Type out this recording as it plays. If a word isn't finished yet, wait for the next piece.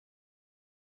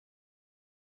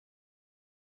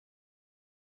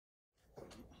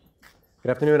Good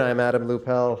afternoon. I'm Adam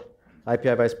Lupel,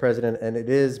 IPI Vice President, and it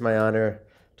is my honor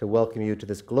to welcome you to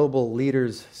this Global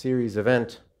Leaders Series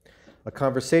event, a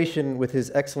conversation with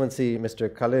His Excellency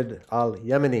Mr. Khaled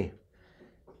Al-Yemeni,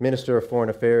 Minister of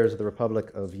Foreign Affairs of the Republic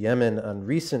of Yemen, on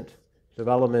recent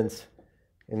developments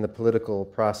in the political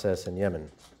process in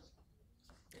Yemen.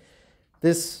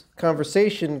 This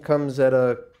conversation comes at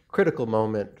a critical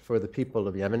moment for the people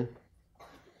of Yemen.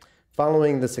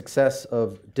 Following the success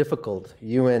of difficult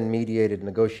UN-mediated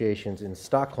negotiations in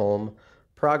Stockholm,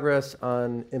 progress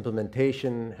on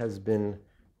implementation has been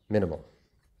minimal,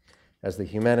 as the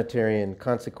humanitarian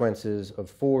consequences of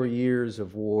 4 years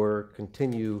of war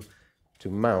continue to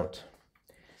mount.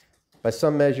 By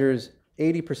some measures,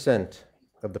 80%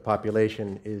 of the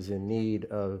population is in need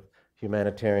of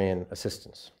humanitarian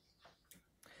assistance.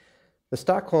 The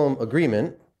Stockholm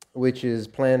Agreement, which is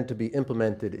planned to be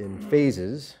implemented in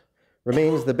phases,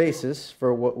 remains the basis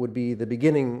for what would be the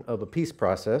beginning of a peace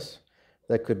process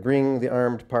that could bring the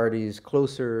armed parties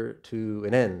closer to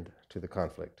an end to the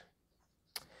conflict.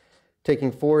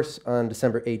 Taking force on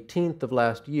December 18th of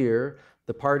last year,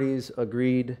 the parties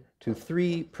agreed to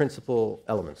 3 principal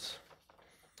elements: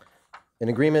 an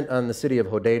agreement on the city of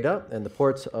Hodeidah and the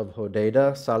ports of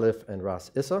Hodeidah, Salif, and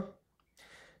Ras Issa,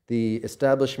 the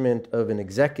establishment of an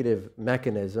executive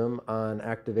mechanism on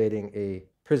activating a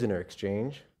prisoner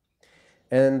exchange,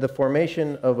 and the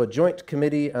formation of a joint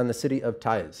committee on the city of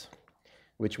Taiz,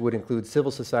 which would include civil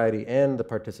society and the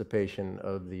participation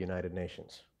of the United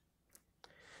Nations.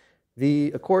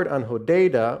 The accord on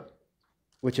Hodeidah,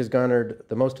 which has garnered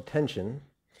the most attention,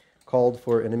 called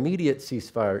for an immediate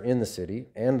ceasefire in the city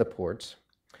and the ports,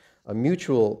 a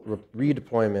mutual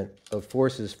redeployment of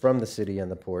forces from the city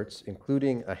and the ports,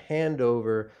 including a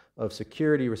handover of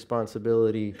security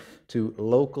responsibility to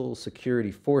local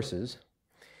security forces,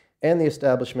 and the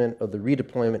establishment of the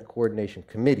Redeployment Coordination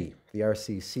Committee, the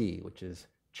RCC, which is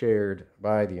chaired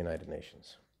by the United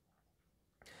Nations.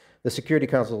 The Security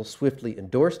Council swiftly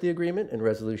endorsed the agreement in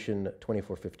Resolution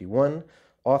 2451,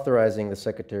 authorizing the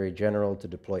Secretary General to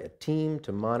deploy a team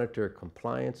to monitor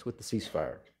compliance with the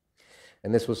ceasefire.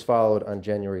 And this was followed on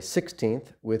January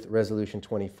 16th with Resolution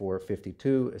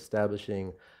 2452,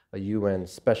 establishing a UN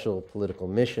special political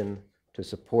mission to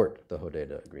support the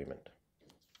Hodeidah Agreement.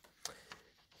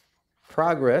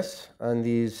 Progress on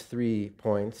these 3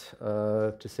 points,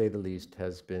 to say the least,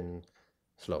 has been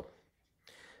slow.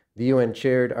 The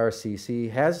UN-chaired RCC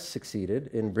has succeeded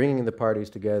in bringing the parties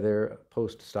together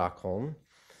post-Stockholm,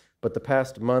 but the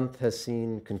past month has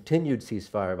seen continued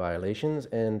ceasefire violations,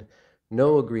 and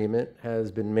no agreement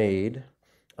has been made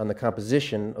on the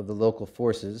composition of the local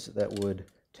forces that would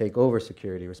take over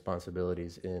security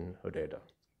responsibilities in Hodeidah.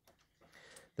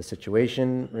 The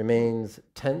situation remains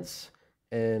tense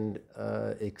and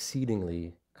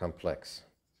exceedingly complex.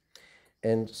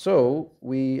 And so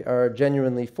we are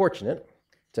genuinely fortunate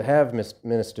to have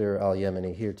Minister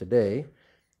Al-Yemeni here today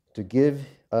to give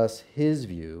us his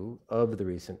view of the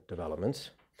recent developments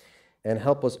and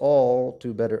help us all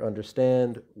to better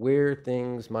understand where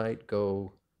things might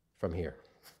go from here.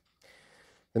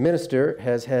 The minister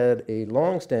has had a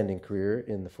long-standing career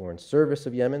in the Foreign Service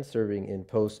of Yemen, serving in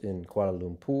posts in Kuala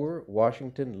Lumpur,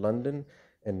 Washington, London,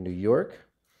 and New York,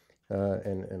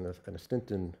 and a stint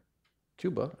in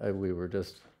Cuba,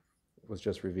 was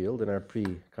just revealed in our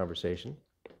pre-conversation,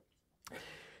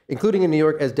 including in New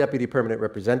York as Deputy Permanent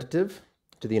Representative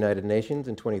to the United Nations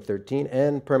in 2013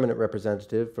 and Permanent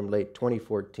Representative from late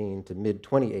 2014 to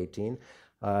mid-2018,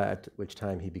 at which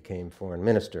time he became Foreign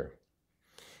Minister.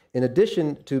 In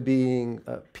addition to being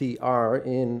PR,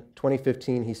 in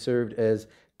 2015 he served as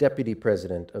Deputy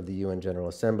President of the UN General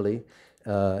Assembly,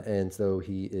 and so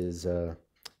he is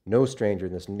no stranger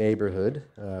in this neighborhood.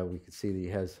 We can see that he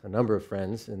has a number of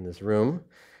friends in this room.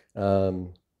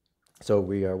 So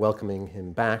we are welcoming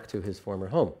him back to his former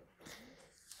home.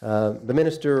 The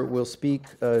minister will speak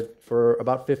for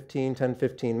about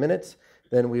 10-15 minutes.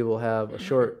 Then we will have a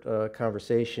short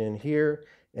conversation here.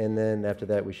 And then after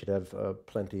that, we should have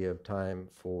plenty of time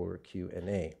for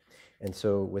Q&A. And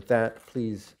so with that,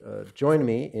 please join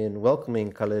me in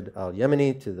welcoming Khaled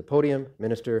Al-Yemeni to the podium.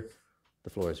 Minister,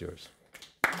 the floor is yours.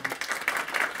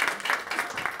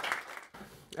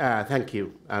 Thank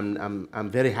you.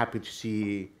 I'm very happy to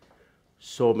see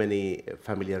so many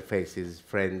familiar faces,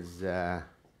 friends,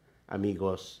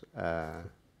 amigos.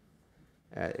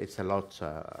 It's a lot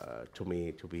to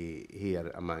me to be here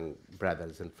among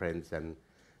brothers and friends and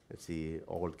see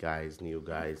old guys, new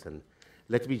guys. And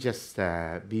let me just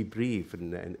be brief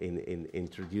in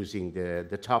introducing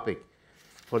the topic.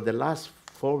 For the last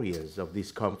 4 years of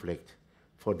this conflict,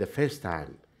 for the first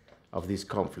time, of this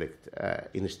conflict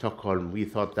in Stockholm, we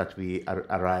thought that we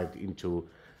arrived into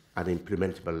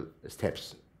unimplementable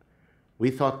steps. We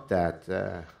thought that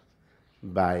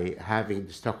by having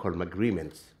the Stockholm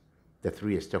agreements, the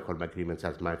 3 Stockholm agreements,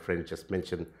 as my friend just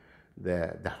mentioned,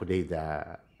 the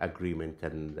Hodeidah agreement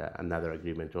and another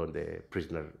agreement on the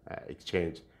prisoner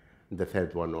exchange, and the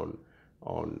third one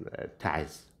on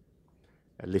ties,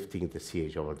 lifting the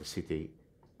siege over the city.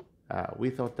 We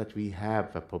thought that we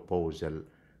have a proposal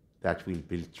that will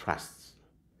build trust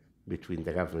between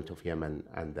the government of Yemen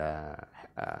and the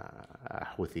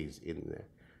Houthis in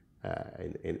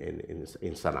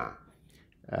Sana'a.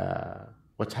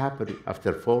 What happened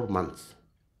after 4 months?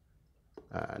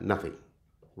 Nothing,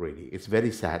 really. It's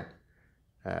very sad,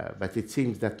 but it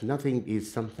seems that nothing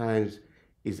is sometimes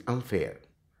is unfair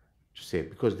to say,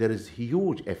 because there is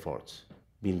huge efforts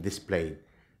being displayed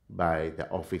by the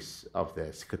office of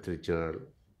the Secretary General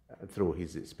through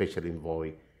his special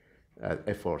envoy,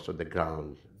 efforts on the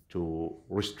ground to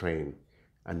restrain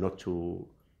and not to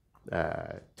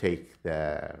take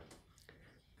the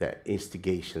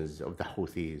instigations of the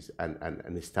Houthis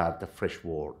and start a fresh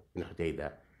war in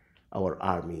Hodeidah. Our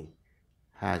army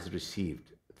has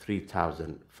received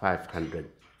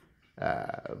 3,500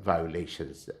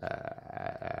 violations,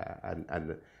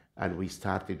 and we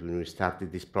started, when we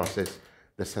started this process,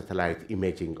 the satellite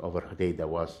imaging over Hodeidah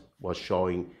was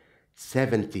showing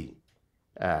 70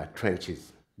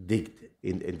 trenches digged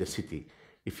in the city.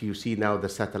 If you see now the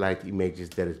satellite images,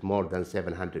 there is more than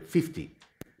 750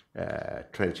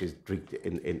 trenches digged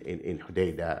in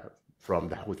Hodeidah from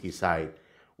the Houthi side,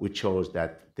 which shows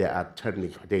that they are turning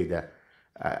Hodeidah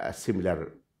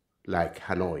similar like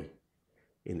Hanoi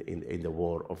in the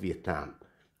war of Vietnam,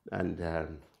 and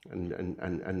in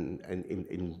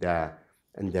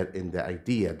the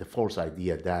idea, the false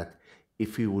idea that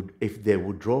if they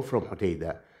withdraw from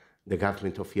Hodeidah, the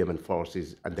government of Yemen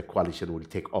forces and the coalition will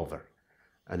take over,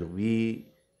 and we,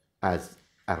 as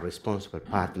a responsible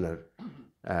partner,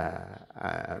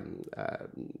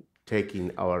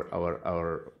 taking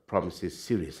our promises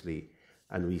seriously,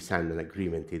 and we signed an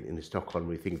agreement in Stockholm.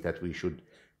 We think that we should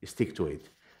stick to it,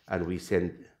 and we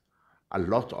send a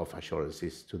lot of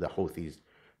assurances to the Houthis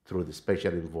through the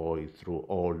special envoy, through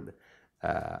all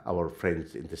our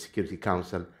friends in the Security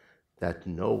Council, that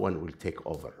no one will take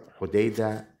over.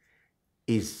 Hodeidah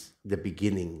is the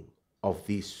beginning of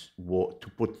this war, to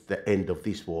put the end of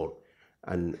this war,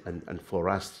 and for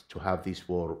us to have this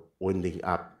war winding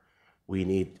up,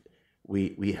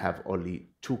 we have only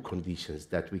 2 conditions: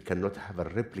 that we cannot have a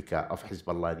replica of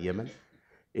Hezbollah in Yemen.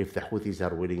 If the Houthis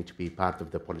are willing to be part of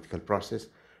the political process,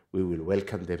 we will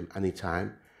welcome them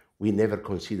anytime. We never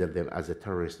consider them as a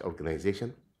terrorist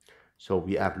organization, so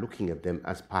we are looking at them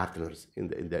as partners in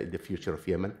the future of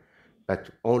Yemen, but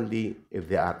only if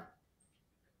they are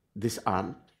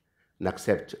disarmed and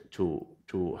accept to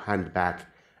hand back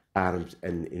arms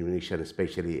and ammunition,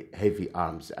 especially heavy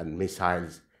arms and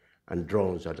missiles and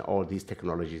drones and all these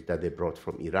technologies that they brought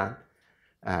from Iran,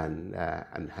 and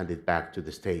hand it back to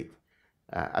the state.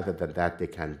 Other than that, they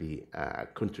can be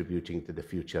contributing to the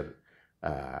future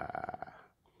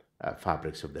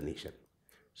fabrics of the nation.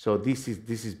 So this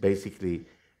is basically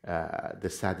the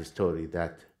sad story,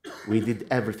 that we did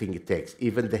everything it takes,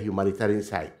 even the humanitarian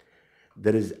side.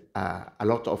 There is a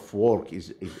lot of work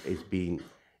is being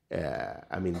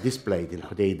displayed in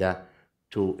Hodeidah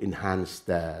to enhance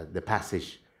the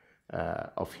passage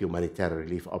of humanitarian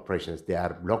relief operations. They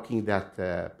are blocking that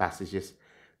passages.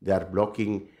 They are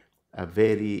blocking a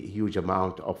very huge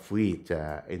amount of wheat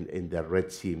in the Red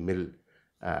Sea mill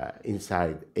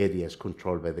inside areas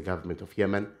controlled by the government of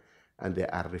Yemen, and they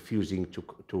are refusing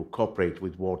to cooperate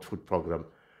with World Food Program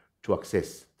to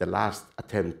access. The last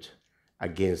attempt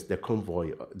against the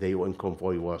convoy, the UN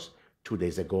convoy, was 2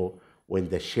 days ago, when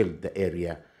they shelled the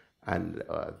area, and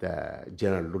the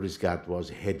General Lurisgard was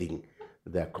heading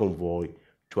the convoy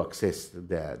to access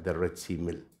the Red Sea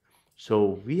mill.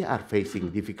 So we are facing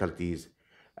difficulties,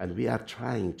 and we are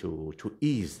trying to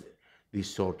ease these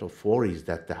sort of worries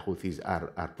that the Houthis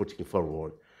are putting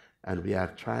forward. And we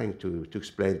are trying to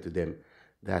explain to them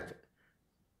that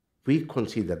we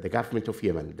consider, the government of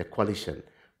Yemen, the coalition,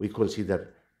 we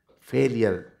consider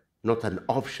failure not an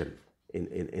option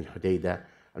in Hodeidah,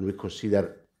 and we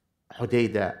consider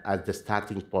Hodeidah as the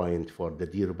starting point for the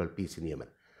durable peace in Yemen.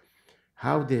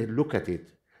 How they look at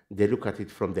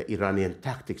it from the Iranian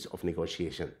tactics of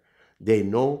negotiation. They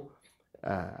know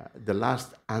the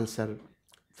last answer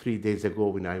 3 days ago,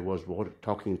 when I was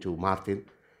talking to Martin,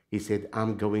 he said,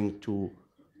 I'm going to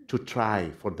try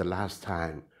for the last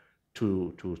time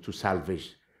to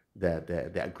salvage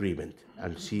the agreement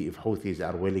and see if Houthis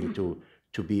are willing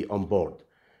to be on board.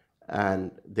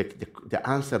 And the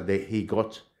answer that he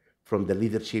got from the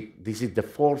leadership, this is the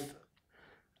fourth,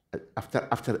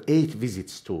 after 8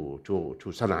 visits to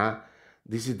Sana'a,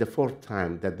 this is the fourth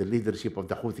time that the leadership of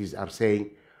the Houthis are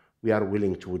saying, we are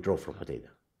willing to withdraw from Hodeidah.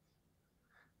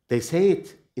 They say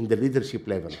it in the leadership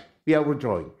level, we are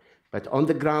withdrawing, but on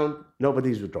the ground,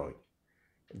 nobody is withdrawing.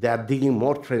 They are digging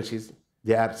more trenches,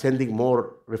 they are sending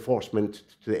more reinforcement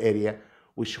to the area,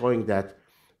 which showing that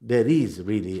there is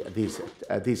really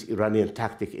this Iranian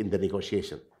tactic in the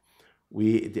negotiation.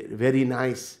 Very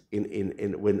nice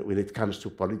when it comes to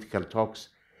political talks,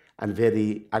 and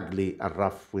very ugly and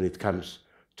rough when it comes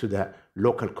to the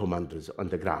local commanders on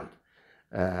the ground.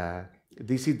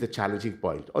 This is the challenging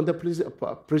point. On the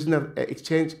prisoner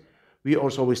exchange, we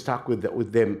stuck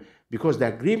with them because the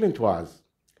agreement was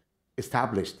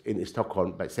established in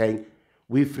Stockholm by saying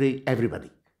we free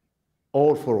everybody,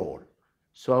 all for all.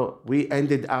 So we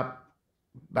ended up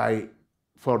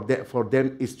for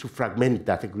them is to fragment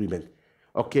that agreement.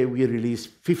 Okay, we release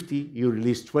 50, you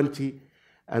release 20,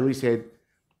 and we said,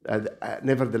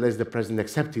 nevertheless, the president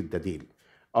accepted the deal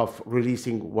of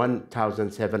releasing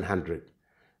 1,700.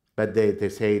 But they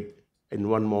said in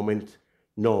one moment,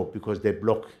 no, because they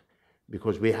block,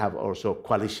 because we have also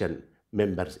coalition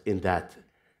members in that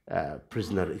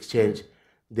prisoner exchange.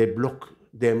 They block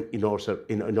them in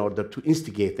order to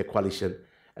instigate the coalition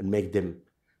and make them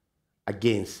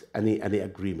against any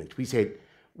agreement. We said,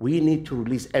 we need to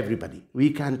release everybody.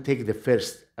 We can take the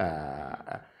first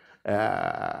batch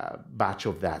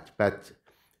of that, but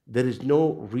there is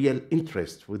no real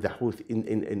interest with the Houthi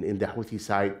in the Houthi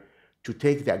side to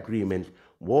take the agreement,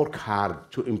 work hard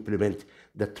to implement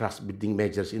the trust-building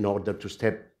measures in order to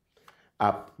step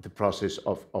up the process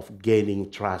of gaining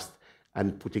trust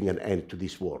and putting an end to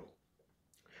this war.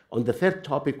 On the third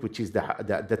topic, which is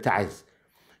the Taiz,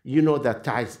 you know that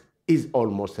Taiz is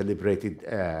almost a liberated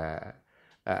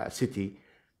city,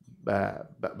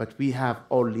 but we have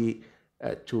only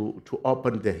to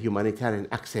open the humanitarian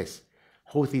access.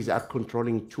 Houthis are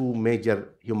controlling 2 major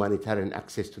humanitarian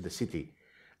access to the city,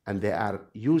 and they are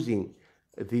using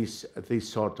this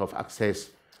sort of access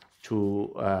to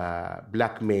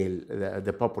blackmail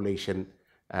the population,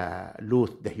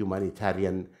 loot the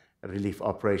humanitarian relief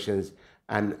operations,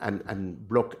 and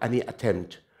block any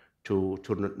attempt to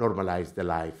normalize the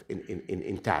life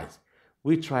in Taiz.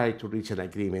 We try to reach an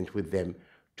agreement with them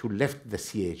to lift the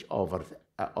siege over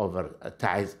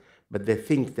Taiz, but they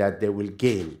think that they will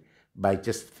gain by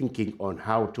just thinking on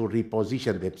how to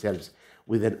reposition themselves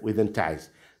within Taiz.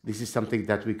 This is something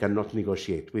that we cannot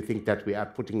negotiate. We think that we are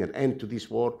putting an end to this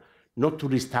war, not to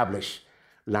reestablish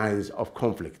lines of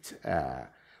conflict.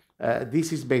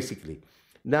 This is basically.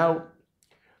 Now,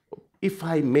 if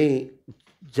I may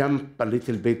jump a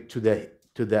little bit to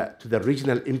the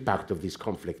regional impact of this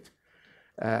conflict.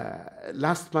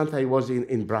 Last month I was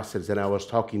in Brussels, and I was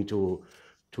talking to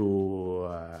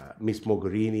Ms.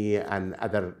 Mogherini and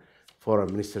other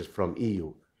foreign ministers from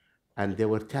EU, and they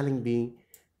were telling me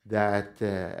that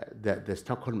the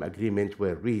Stockholm Agreement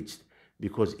were reached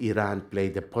because Iran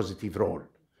played a positive role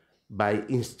by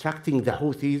instructing the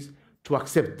Houthis to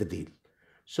accept the deal.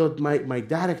 So my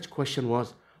direct question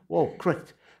was, oh,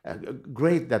 correct,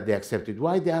 great that they accepted.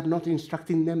 Why they are not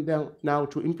instructing them now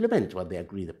to implement what they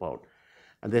agreed upon?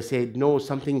 And they said, no,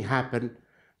 something happened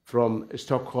from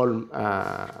Stockholm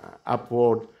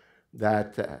upward,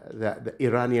 that the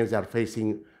Iranians are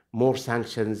facing more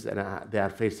sanctions and they are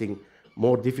facing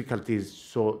more difficulties,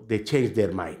 so they changed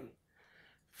their mind.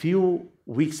 Few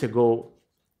weeks ago,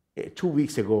 2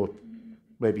 weeks ago,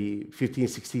 maybe 15,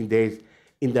 16 days,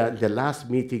 in the last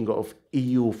meeting of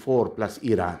EU4 plus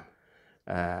Iran,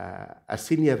 a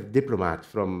senior diplomat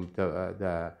from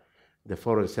the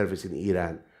foreign service in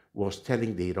Iran was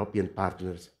telling the European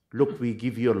partners, look, we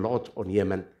give you a lot on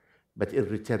Yemen, but in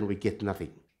return we get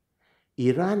nothing.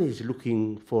 Iran is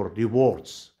looking for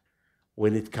rewards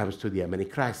when it comes to the Yemeni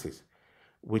crisis,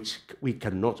 which we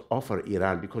cannot offer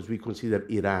Iran because we consider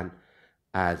Iran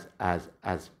as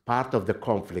part of the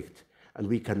conflict, and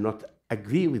we cannot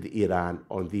agree with Iran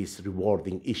on these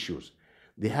rewarding issues.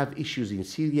 They have issues in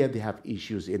Syria. They have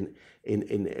issues when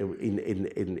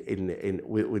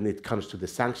it comes to the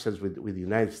sanctions with the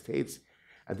United States,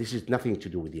 and this is nothing to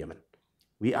do with Yemen.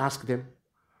 We ask them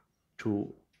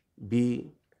to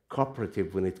be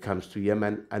cooperative when it comes to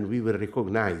Yemen, and we will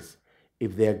recognize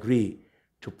if they agree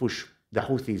to push the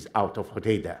Houthis out of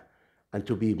Hodeidah and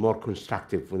to be more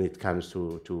constructive when it comes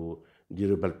to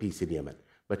durable peace in Yemen.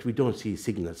 But we don't see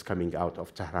signals coming out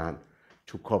of Tehran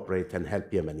to cooperate and help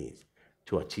Yemenis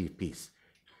to achieve peace.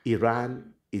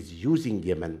 Iran is using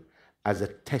Yemen as a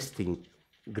testing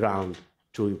ground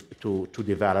to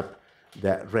develop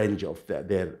the range of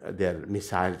their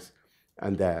missiles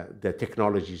and the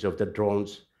technologies of the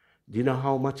drones. Do you know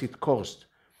how much it costs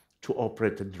to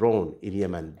operate a drone in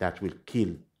Yemen that will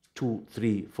kill 2,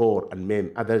 3, 4 and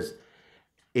maim others?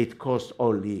 It costs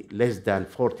only less than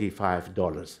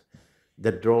 $45.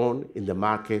 The drone in the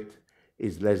market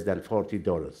is less than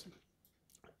 $40.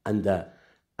 And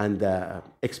the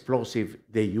explosive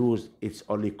they use, it's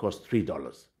only cost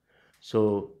 $3.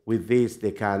 So with this,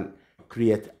 they can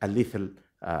create a lethal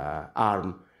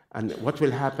arm. And what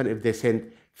will happen if they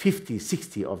send 50,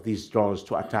 60 of these drones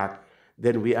to attack?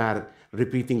 Then we are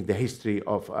repeating the history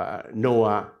of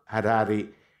Noah Harari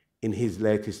in his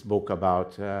latest book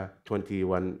about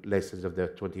 21 lessons of the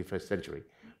 21st century,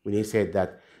 when he said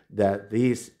that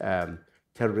these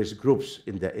terrorist groups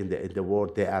in the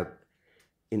world, they are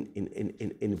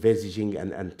envisaging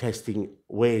and testing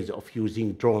ways of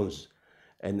using drones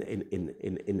and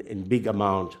in big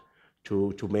amount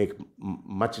to make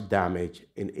much damage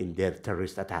in their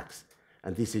terrorist attacks.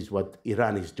 And this is what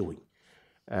Iran is doing.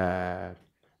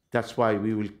 That's why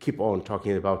we will keep on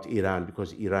talking about Iran,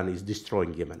 because Iran is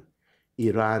destroying Yemen.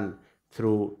 Iran,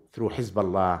 through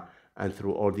Hezbollah and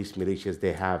through all these militias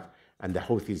they have, and the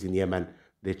Houthis in Yemen,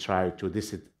 they try to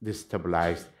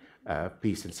destabilize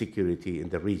peace and security in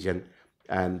the region.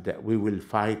 And we will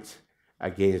fight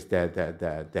against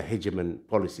the hegemon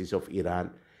policies of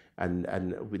Iran.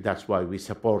 And that's why we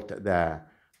support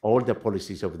all the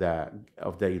policies of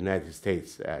the United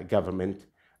States government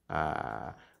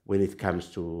when it comes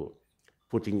to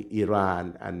putting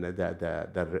Iran and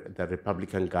the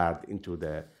Republican Guard into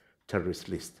the terrorist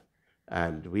list.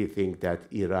 And we think that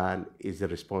Iran is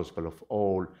responsible of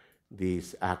all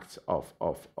these acts of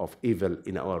evil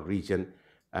in our region,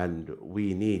 and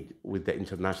we need, with the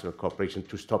international cooperation,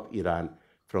 to stop Iran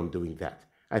from doing that.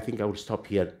 I think I will stop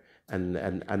here, and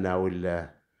I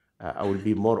will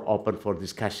be more open for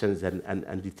discussions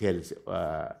and details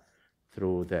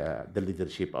through the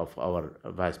leadership of our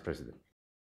Vice President.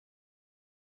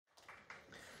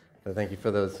 Thank you for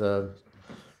those,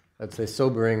 I'd say,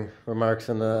 sobering remarks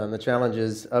on the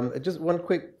challenges. Just one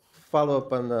quick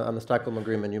follow-up on the Stockholm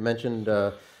Agreement. You mentioned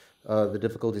the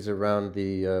difficulties around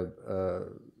the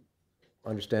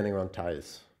understanding around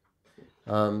ties.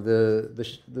 The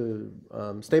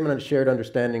statement on shared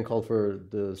understanding called for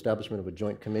the establishment of a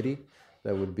joint committee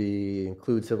that would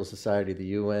include civil society, the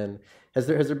UN. Has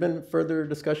there been further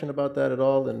discussion about that at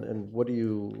all? And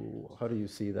how do you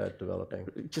see that developing?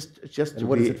 Just and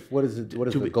what is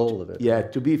the goal of it? Yeah,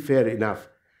 to be fair enough,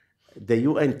 the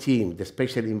UN team, the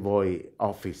Special Envoy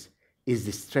Office,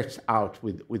 is stretched out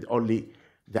with only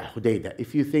the Hodeidah.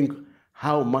 If you think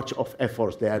how much of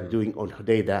efforts they are doing on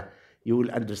Hodeidah, you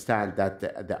will understand that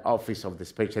the Office of the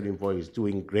Special Envoy is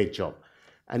doing a great job.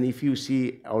 And if you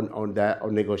see on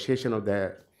negotiation of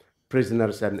the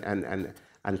prisoners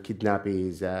and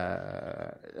kidnappings,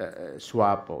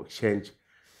 swap or exchange,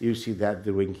 you see that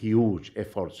they're doing huge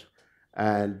efforts.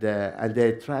 And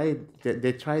they try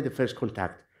the first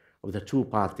contact of the two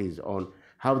parties on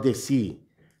how they see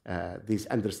this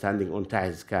understanding on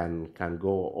ties can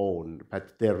go on,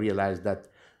 but they realize that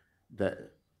the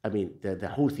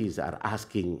Houthis are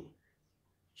asking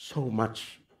so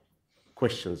much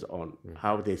questions on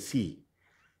how they see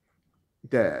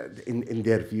in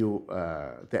their view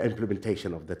the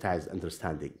implementation of the ties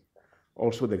understanding.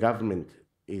 Also, the government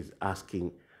is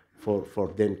asking for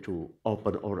them to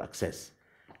open all access,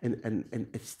 and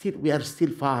still we are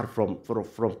still far from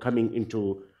coming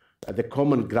into the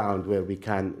common ground where we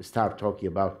can start talking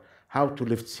about how to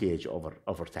lift siege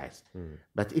over ties.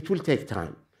 But it will take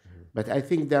time. But I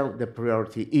think that the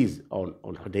priority is on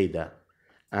Hodeidah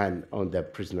and on the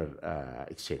prisoner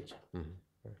exchange.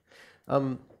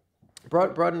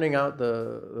 Broadening out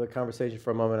the conversation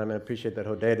for a moment, I appreciate that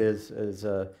Hodeidah is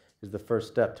the first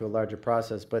step to a larger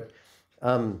process. But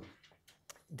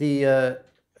the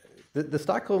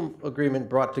Stockholm Agreement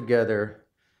brought together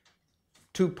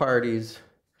two parties: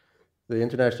 the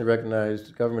internationally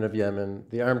recognized government of Yemen,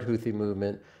 the armed Houthi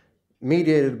movement,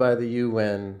 mediated by the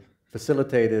UN,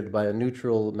 facilitated by a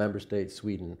neutral member state,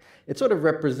 Sweden. It sort of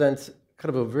represents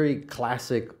kind of a very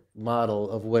classic model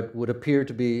of what would appear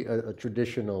to be a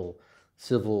traditional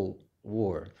civil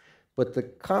war. But the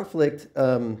conflict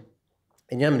in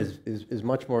Yemen is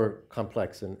much more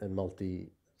complex and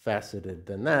multifaceted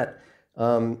than that.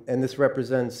 And this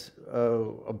represents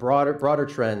a broader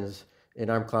trends in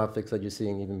armed conflicts that you're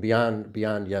seeing even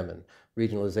beyond Yemen.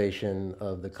 Regionalization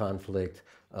of the conflict,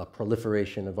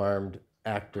 proliferation of armed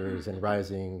actors, and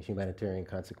rising humanitarian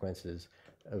consequences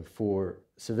for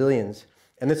civilians.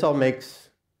 And this all makes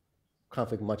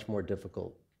conflict much more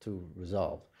difficult to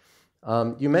resolve.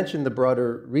 You mentioned the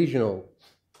broader regional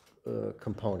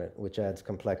component, which adds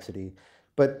complexity.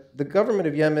 But the government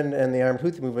of Yemen and the armed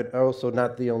Houthi movement are also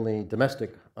not the only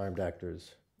domestic armed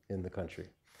actors in the country.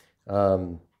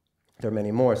 There are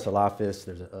many more, Salafists,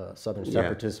 there's a Southern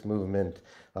Separatist movement,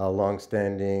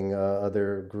 longstanding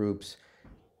other groups.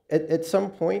 At some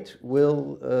point,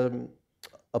 will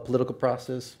a political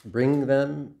process bring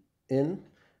them in?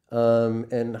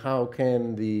 And how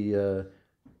can the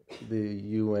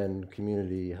UN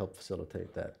community help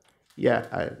facilitate that?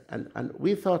 Yeah, and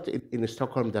we thought in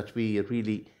Stockholm that we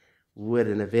really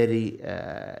were in a very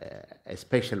a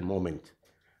special moment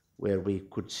where we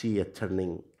could see a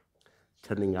turning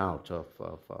out of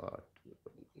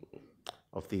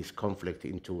this conflict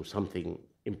into something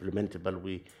implementable.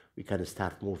 We can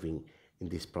start moving in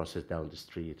this process down the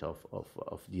street of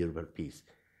durable peace.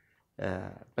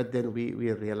 But then we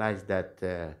realized that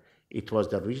it was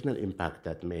the regional impact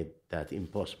that made that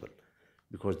impossible,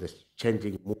 because the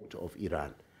changing mood of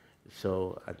Iran,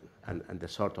 so and the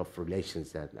sort of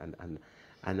relations that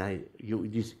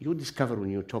you discover when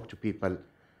you talk to people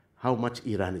how much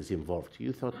Iran is involved.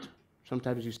 You thought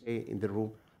sometimes you say in the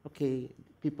room, okay,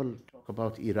 people talk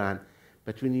about Iran,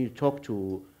 but when you talk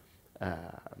to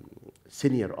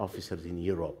senior officers in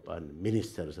Europe and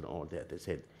ministers and all that, they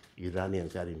said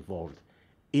Iranians are involved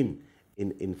in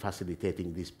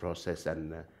facilitating this process,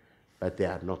 and but they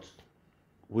are not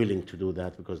willing to do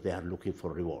that because they are looking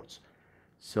for rewards.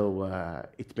 So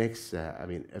it makes, I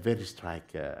mean, a very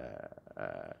strike,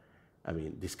 I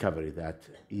mean, discovery that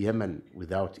Yemen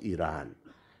without Iran,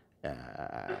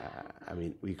 I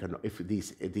mean, we can, if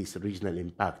this regional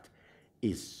impact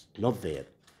is not there,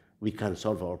 we can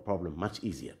solve our problem much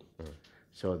easier.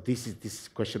 So this is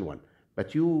question one.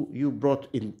 But you brought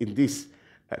in this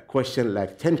question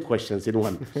like 10 questions in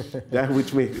one, that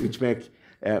which make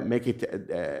it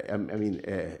I mean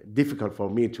difficult for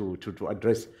me to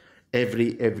address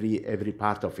every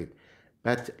part of it.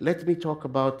 But let me talk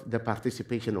about the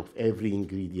participation of every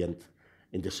ingredient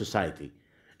in the society.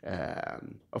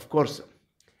 Of course,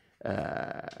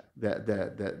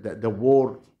 the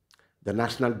war, the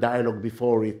national dialogue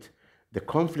before it, the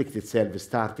conflict itself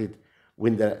started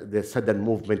when the Southern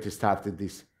movement started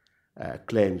these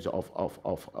claims of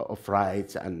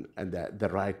rights and the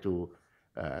right to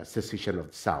secession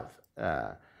of the South.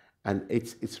 And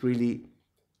it's really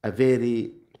a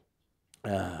very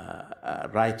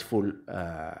rightful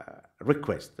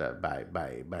request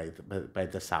by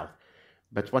the South.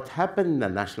 But what happened in the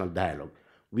national dialogue,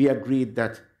 we agreed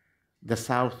that the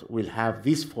South will have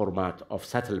this format of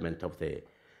settlement of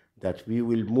that we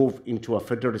will move into a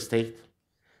federal state.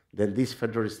 Then this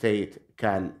federal state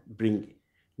can bring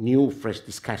new, fresh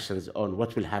discussions on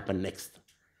what will happen next.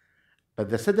 But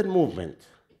the Southern movement,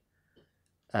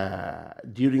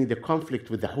 during the conflict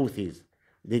with the Houthis,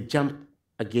 they jumped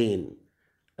again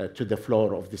to the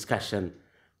floor of discussion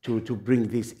to bring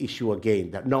this issue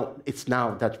again. That no, it's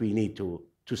now that we need to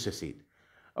secede.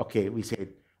 Okay, we said,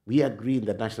 we agree in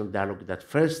the national dialogue that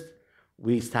first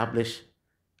we establish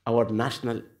our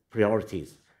national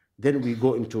priorities, then we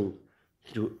go into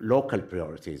local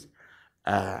priorities.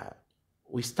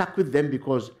 We stuck with them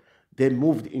because they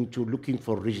moved into looking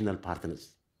for regional partners.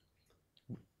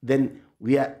 Then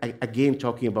we are again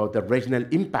talking about the regional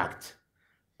impact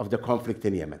of the conflict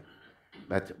in Yemen.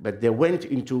 But they went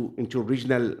into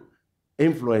regional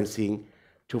influencing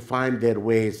to find their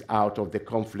ways out of the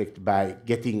conflict by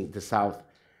getting the South.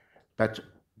 But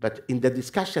in the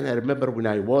discussion, I remember when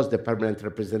I was the permanent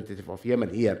representative of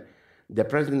Yemen here, the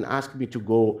president asked me to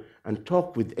go and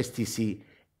talk with STC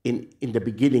in the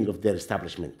beginning of their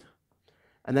establishment.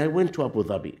 And I went to Abu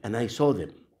Dhabi and I saw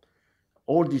them.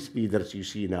 All these leaders you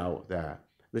see now,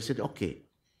 they said, okay,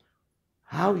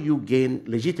 how you gain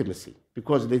legitimacy?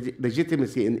 Because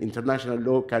legitimacy in international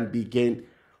law can be gained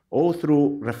or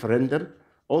through referendum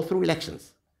or through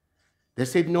elections. They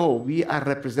said, no, we are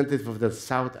representative of the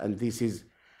South, and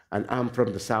I'm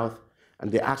from the South.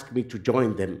 And they asked me to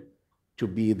join them to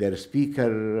be their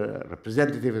speaker,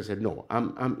 representative. I said, no,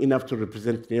 I'm enough to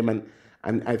represent Yemen,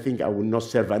 and I think I will not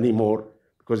serve anymore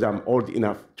because I'm old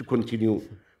enough to continue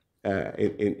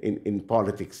in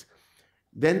politics.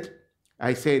 Then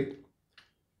I said,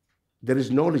 there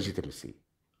is no legitimacy.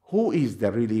 Who is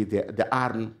really the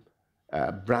armed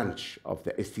branch of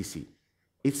the STC?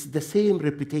 It's the same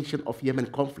reputation of Yemen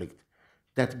conflict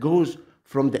that goes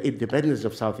from the independence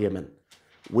of South Yemen,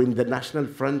 when the National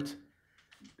Front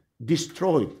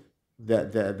destroyed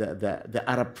the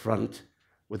Arab Front,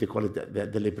 what they call it,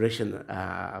 the Liberation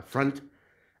Front,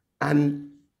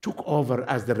 and took over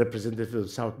as the representative of the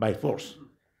South by force.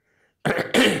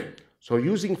 So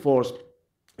using force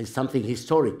is something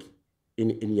historic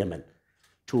in Yemen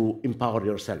to empower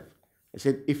yourself. I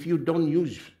said, if you don't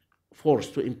use force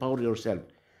to empower yourself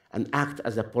and act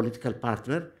as a political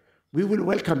partner, we will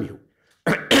welcome you.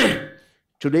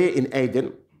 Today in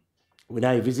Aden, when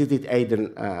I visited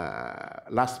Aden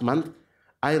last month,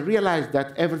 I realized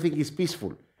that everything is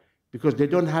peaceful because they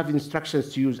don't have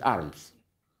instructions to use arms.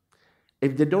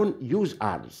 If they don't use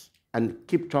arms and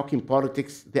keep talking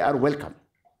politics, they are welcome.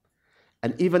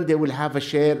 And even they will have a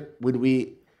share when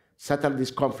we settle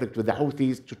this conflict with the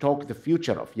Houthis to talk the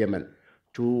future of Yemen,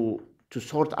 to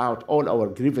sort out all our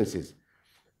grievances.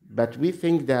 But we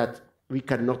think that we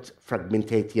cannot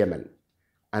fragmentate Yemen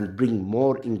and bring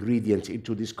more ingredients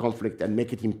into this conflict and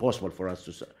make it impossible for us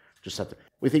to settle.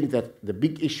 We think that the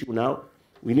big issue now,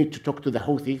 we need to talk to the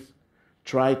Houthis,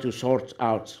 try to sort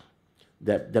out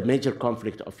the major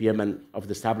conflict of Yemen, of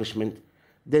the establishment.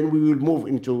 Then we will move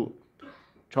into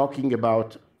talking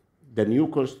about the new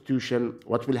constitution,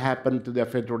 what will happen to the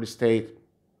federal state,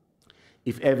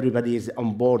 if everybody is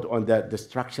on board on the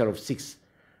structure of six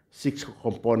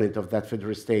components of that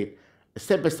federal state.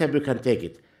 Step by step we can take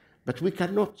it. But we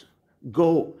cannot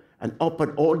go and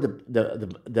open all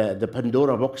the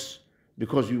Pandora box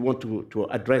because we want to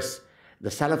address the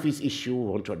Salafis issue,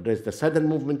 we want to address the Southern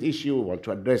Movement issue, we want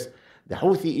to address the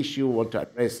Houthi issue, we want to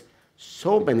address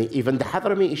so many, even the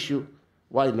Hadrami issue.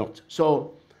 Why not?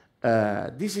 So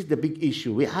this is the big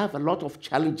issue. We have a lot of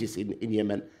challenges in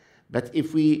Yemen, but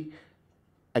if we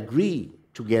agree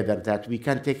together that we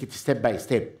can take it step by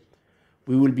step,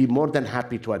 we will be more than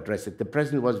happy to address it. The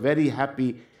president was very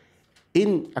happy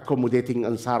in accommodating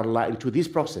Ansarullah into this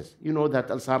process. You know that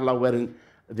Ansarullah were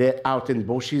out in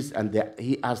bushes, and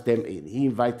he asked them, he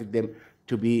invited them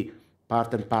to be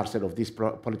part and parcel of this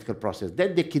political process.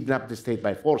 Then they kidnapped the state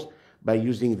by force by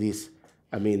using these,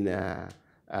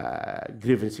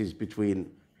 grievances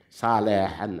between Saleh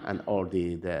and all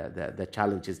the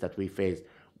challenges that we face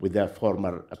with the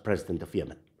former president of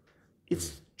Yemen.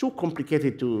 It's too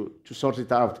complicated to sort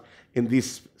it out in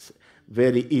this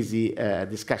very easy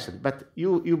discussion. But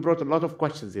you brought a lot of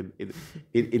questions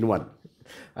in one.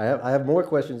 I have more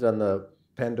questions on the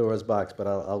Pandora's box, but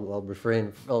I'll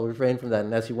refrain from that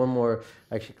and ask you one more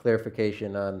actually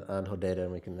clarification on Hodeidah,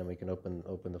 and then we can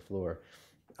open the floor.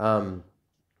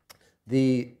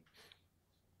 The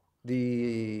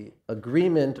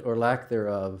agreement or lack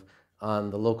thereof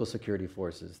on the local security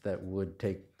forces that would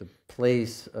take the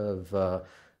place of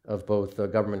both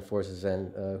government forces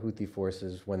and Houthi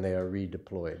forces when they are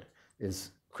redeployed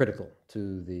is critical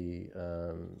to the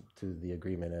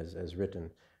agreement as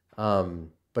written.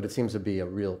 But it seems to be a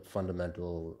real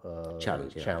fundamental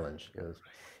challenge. Yes.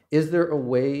 Is there a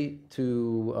way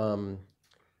to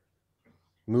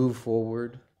move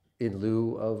forward in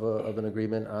lieu of an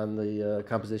agreement on the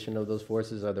composition of those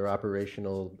forces? Are there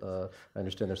operational, I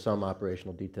understand there's some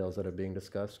operational details that are being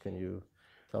discussed. Can you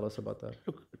tell us about that?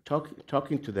 Look,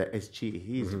 talking to the SG,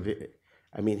 he's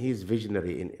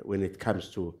visionary when it comes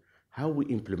to how we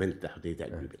implement the Hodeidah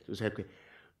agreement. We say, okay,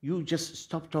 you just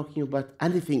stop talking about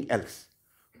anything else.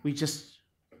 We just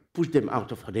push them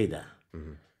out of Hodeidah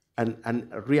and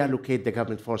reallocate the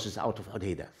government forces out of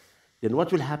Hodeidah. Then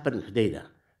what will happen in Hodeidah?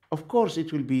 Of course,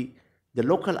 it will be the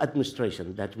local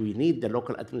administration that we need the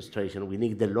local administration. We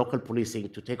need the local policing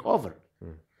to take over.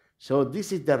 So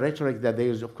this is the rhetoric that they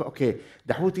use. Okay,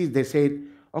 the Houthis, they said,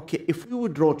 okay, if we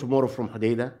withdraw tomorrow from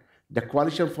Hodeidah, the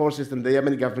coalition forces and the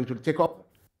Yemeni government will take over.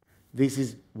 This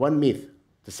is one myth.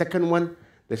 The second one,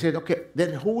 they said, okay,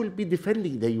 then who will be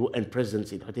defending the UN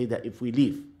presence in Hodeidah if we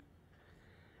leave?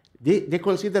 They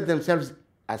consider themselves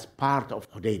as part of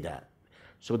Hodeidah,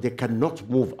 so they cannot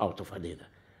move out of Hodeidah.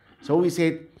 So we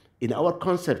said, in our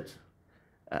concept,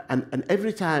 and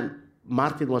every time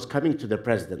Martin was coming to the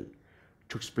president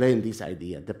to explain this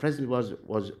idea, the president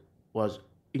was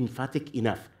emphatic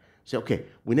enough. So, okay,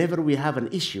 whenever we have an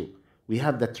issue, we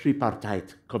have the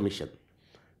tripartite commission.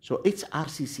 So it's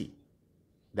RCC.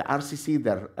 The RCC,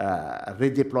 the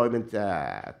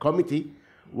redeployment committee,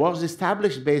 was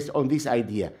established based on this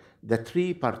idea, the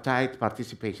tripartite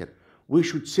participation. We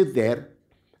should sit there,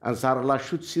 Ansarullah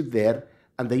should sit there,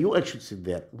 and the UN should sit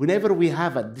there. Whenever we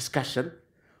have a discussion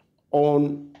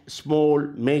on small,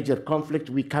 major conflict,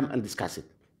 we come and discuss it.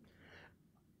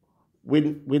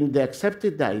 When they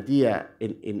accepted the idea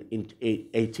in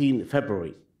 18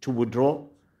 February to withdraw,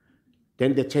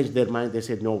 then they changed their mind. They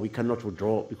said, no, we cannot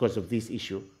withdraw because of this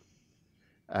issue.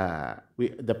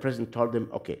 The president told them,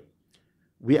 okay,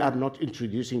 we are not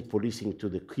introducing policing to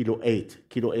the Kilo 8.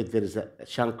 Kilo 8, there is a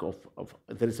chunk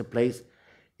there is a place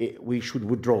we should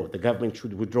withdraw. The government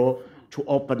should withdraw to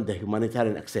open the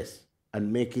humanitarian access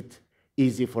and make it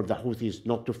easy for the Houthis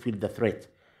not to feel the threat.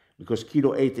 because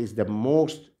Kilo 8 is the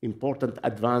most important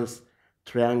advanced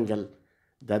triangle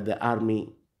that the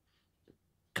army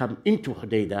come into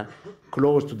Hodeidah,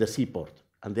 close to the seaport,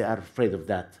 and they are afraid of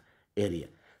that area.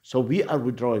 So we are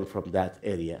withdrawing from that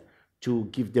area to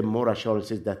give them more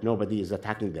assurances that nobody is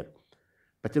attacking them.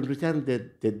 But in return,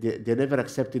 they never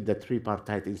accepted the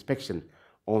tripartite inspection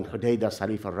on Hodeidah,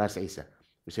 Salif, and Ras Isa.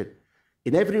 We said,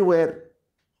 in everywhere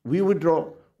we withdraw,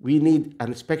 we need an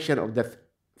inspection of the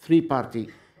three-party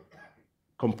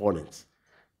components.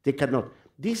 They cannot.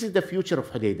 This is the future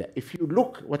of Hodeidah. If you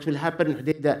look what will happen in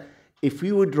Hodeidah, if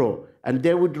we withdraw and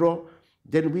they withdraw,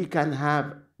 then we can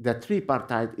have the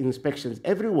tripartite inspections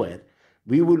everywhere.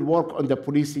 We will work on the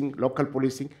policing, local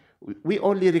policing. We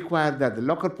only require that the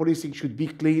local policing should be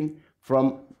clean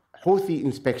from Houthi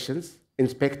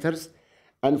inspectors,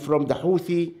 and from the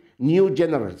Houthi new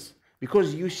generals.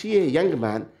 Because you see a young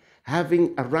man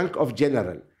having a rank of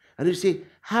general, and you say,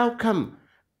 how come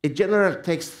a general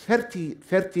takes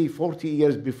 30, 40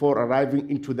 years before arriving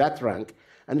into that rank,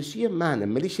 and you see a man, a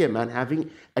militiaman,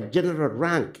 having a general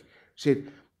rank?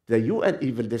 Said the UN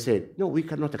even, they said, no, we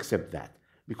cannot accept that,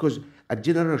 because a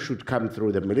general should come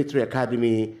through the military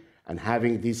academy and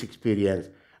having this experience.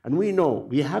 And we know,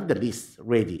 we have the list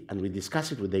ready, and we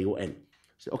discuss it with the UN.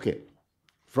 So, okay,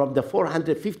 from the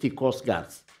 450 Coast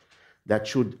Guards that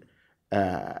should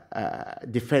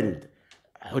defend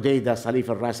Hodeidah, Salif,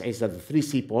 and Ras Isa, the three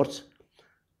seaports,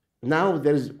 now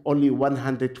there is only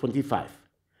 125.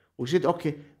 We said,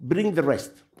 okay, bring the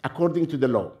rest according to the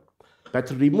law, but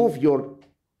remove your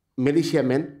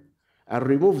militiamen and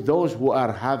remove those who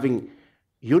are having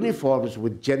uniforms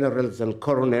with generals and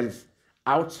colonels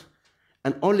out,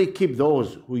 and only keep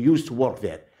those who used to work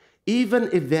there, even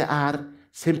if they are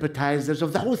sympathizers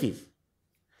of the Houthis.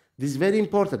 This is very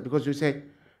important, because you say,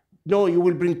 no, you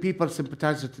will bring people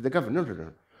sympathizers to the government. No, no,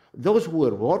 no. Those who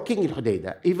are working in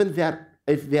Hodeidah, even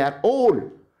if they are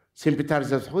all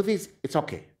sympathizers of Houthis, it's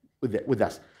okay with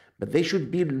us. But they should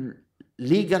be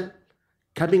legal,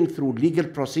 coming through legal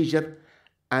procedure,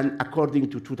 and according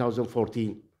to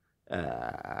 2014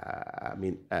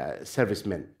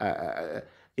 servicemen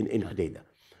in Hodeidah.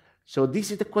 So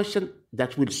this is the question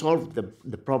that will solve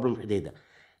the problem in Hodeidah.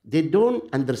 They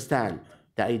don't understand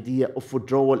the idea of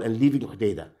withdrawal and leaving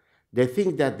Hodeidah. They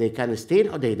think that they can stay in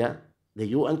Hodeidah, the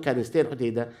UN can stay in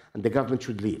Hodeidah, and the government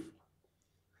should leave.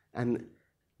 And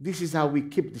this is how we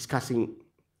keep discussing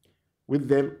with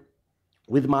them,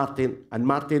 with Martin, and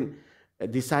Martin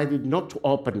decided not to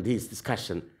open this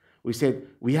discussion. We said,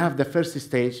 we have the first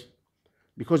stage,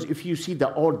 because if you see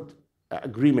the old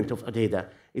agreement of Hodeidah,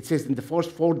 it says in the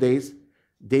first 4 days,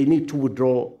 they need to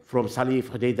withdraw from Salif,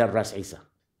 Hodeidah, and Ras Isa.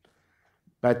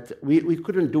 But we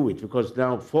couldn't do it, because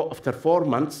now after 4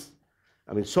 months,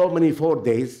 so many 4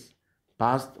 days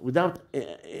passed without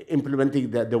implementing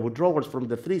the withdrawals from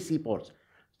the three seaports.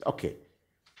 Okay,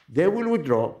 they will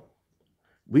withdraw.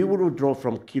 We will withdraw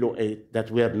from Kilo 8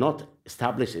 that were not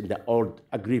established in the old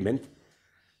agreement.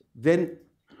 Then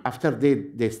after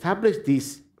they establish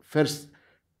these first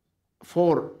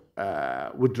 4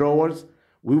 withdrawals,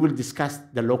 we will discuss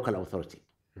the local authority,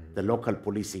 the local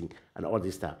policing, and all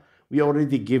this stuff. We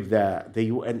already give the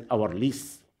UN our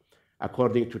list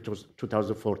according to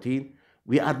 2014.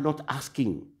 We are not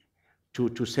asking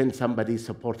to send somebody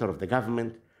supporter of the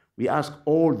government. We ask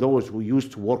all those who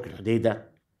used to work in Hodeidah,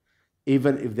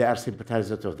 even if they are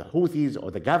sympathizers of the Houthis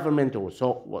or the government or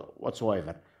so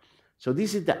whatsoever. So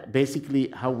this is basically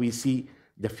how we see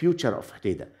the future of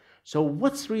Hodeidah. So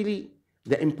what's really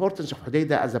the importance of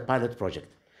Hodeidah as a pilot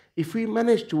project? If we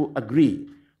manage to agree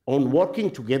on working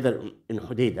together in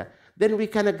Hodeidah, then we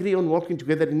can agree on working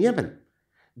together in Yemen.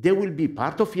 They will be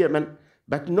part of Yemen,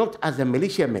 but not as a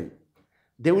militiamen.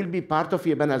 They will be part of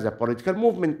Yemen as a political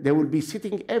movement. They will be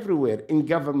sitting everywhere, in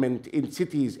government, in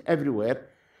cities, everywhere,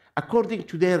 according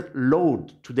to their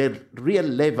load, to their real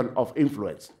level of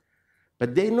influence.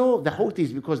 But they know the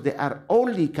Houthis, because they are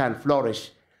only can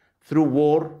flourish through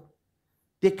war.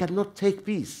 They cannot take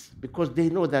peace, because they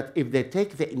know that if they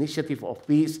take the initiative of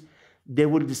peace, they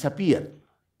will disappear.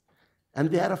 And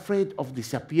they are afraid of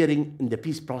disappearing in the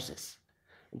peace process.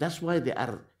 That's why they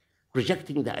are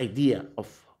rejecting the idea of,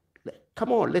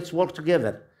 come on, let's work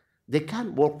together. They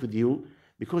can't work with you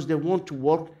because they want to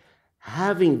work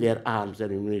having their arms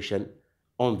and ammunition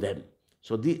on them.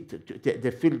 So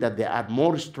they feel that they are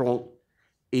more strong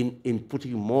in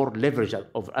putting more leverage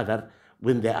of other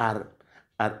when they are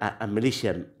a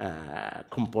militia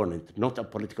component, not a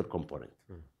political component.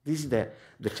 This is the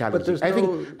challenge. I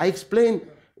think I explained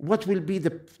what will be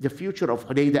the future of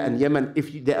Hodeidah and Yemen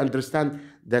if they understand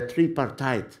the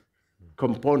tripartite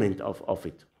component of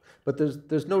it. But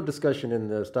there's no discussion in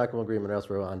the Stockholm Agreement or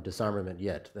elsewhere on disarmament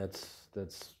yet. That's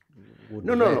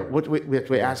No. What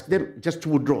we ask them just to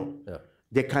withdraw. Yeah.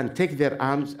 They can take their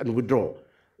arms and withdraw.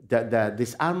 The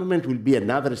disarmament will be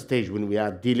another stage when we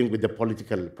are dealing with the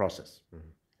political process. Mm-hmm.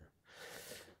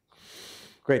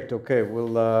 Great. Okay.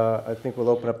 I think we'll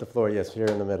open up the floor. Yes, here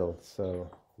in the middle. So,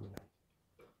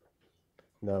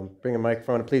 now bring a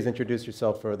microphone. Please introduce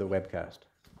yourself for the webcast.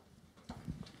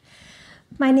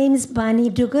 My name is Bani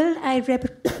Dugal. I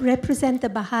represent the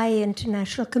Baha'i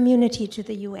international community to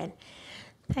the UN.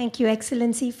 Thank you,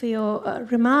 Excellency, for your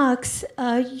remarks.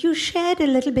 You shared a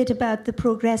little bit about the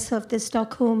progress of the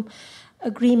Stockholm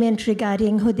Agreement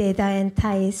regarding Hodeidah and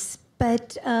Thais,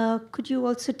 but could you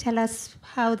also tell us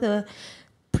how the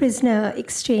prisoner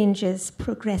exchange is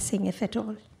progressing, if at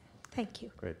all? Thank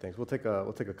you. Great, thanks. We'll take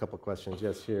a couple questions.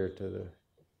 Yes, here to the...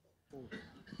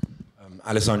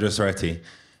 Alessandro Soretti.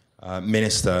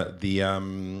 Minister, the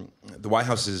White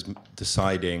House is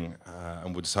deciding,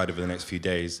 and will decide over the next few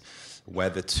days,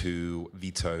 whether to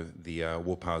veto the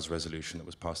War Powers resolution that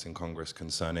was passed in Congress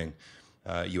concerning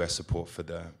U.S. support for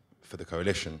the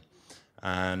coalition.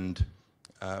 And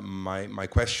my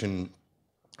question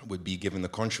would be, given the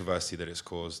controversy that it's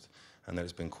caused and that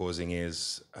it's been causing,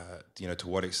 is to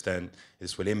what extent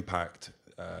this will impact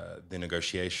the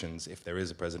negotiations if there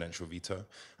is a presidential veto,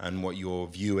 and what your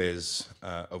view is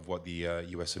of what the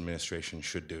U.S. administration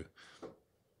should do.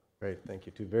 Great, thank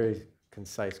you. Two very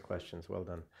concise questions. Well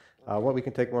done. We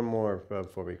can take one more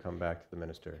before we come back to the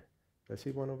minister. Did I see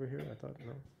one over here? I thought,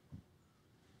 no?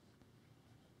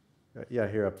 Yeah,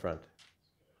 here up front.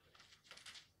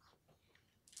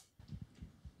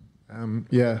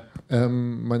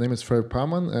 My name is Fred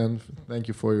Parman, and thank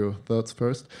you for your thoughts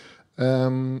first.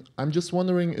 I'm just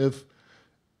wondering to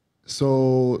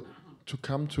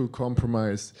come to a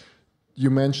compromise,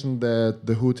 you mentioned that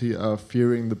the Houthi are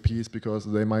fearing the peace because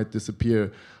they might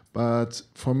disappear. But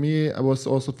for me, I was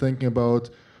also thinking about,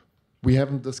 we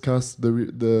haven't discussed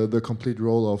the complete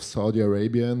role of Saudi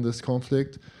Arabia in this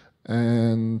conflict.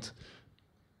 And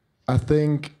I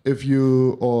think is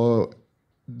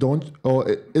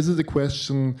it a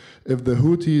question if the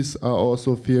Houthis are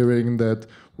also fearing that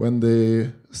when they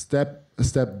step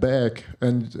back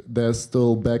and there's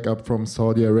still backup from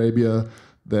Saudi Arabia,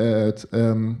 that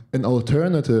an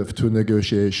alternative to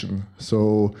negotiation,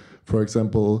 so for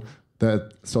example,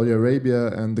 that Saudi Arabia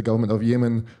and the government of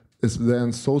Yemen is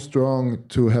then so strong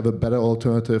to have a better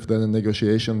alternative than a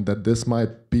negotiation, that this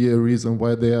might be a reason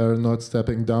why they are not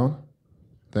stepping down?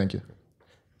 Thank you.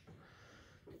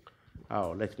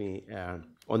 Let me,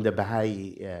 on the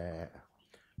Baha'i,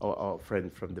 our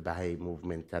friend from the Baha'i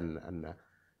movement, and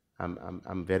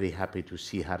I'm very happy to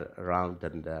see her around,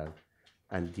 and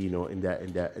in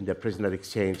the prisoner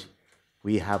exchange,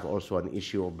 we have also an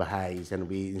issue of Baha'is, and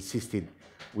we insisted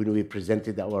when we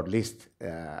presented our list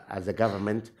as a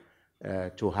government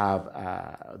to have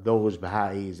those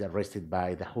Baha'is arrested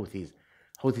by the Houthis.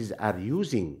 Houthis are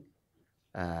using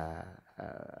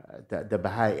the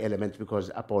Baha'i element because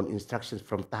upon instructions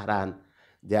from Tehran,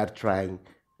 they are trying,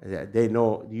 they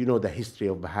know, the history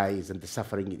of Baha'is and the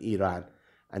suffering in Iran.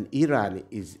 And Iran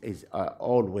is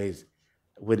always,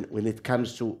 when it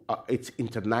comes to its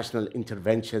international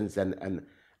interventions and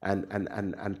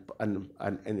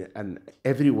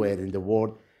everywhere in the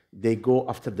world, they go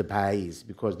after the Baha'is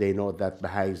because they know that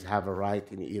Baha'is have a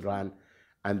right in Iran,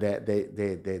 and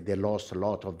they lost a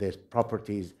lot of their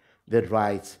properties, their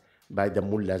rights by the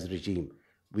mullahs regime.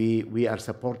 We are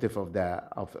supportive of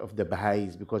the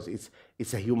Baha'is because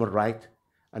it's a human right,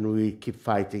 and we keep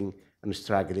fighting and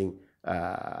struggling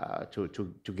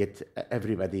to get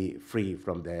everybody free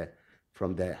from the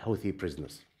Houthi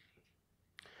prisoners.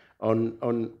 On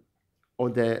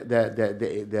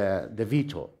the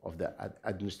veto of the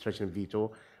administration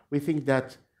veto, we think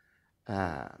that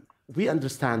we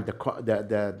understand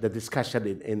the discussion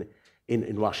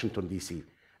in Washington D.C.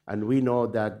 and we know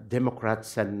that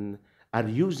Democrats are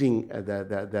using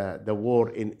the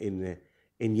war in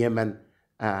Yemen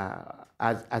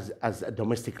as a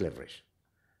domestic leverage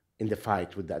in the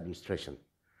fight with the administration.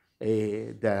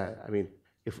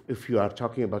 If you are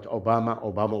talking about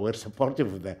Obama were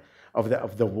supportive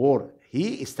of the war.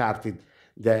 He started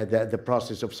the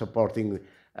process of supporting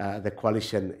the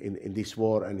coalition in this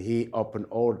war, and he opened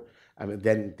all.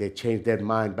 Then they changed their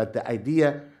mind. But the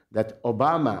idea that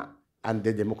Obama and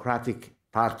the Democratic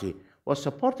Party was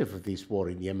supportive of this war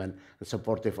in Yemen and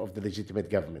supportive of the legitimate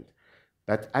government.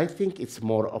 But I think it's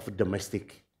more of a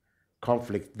domestic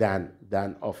conflict than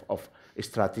of a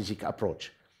strategic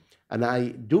approach. And I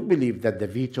do believe that the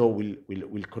veto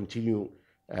will continue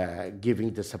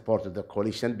giving the support of the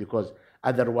coalition, because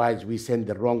Otherwise, we send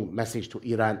the wrong message to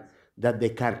Iran that they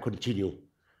can't continue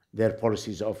their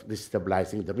policies of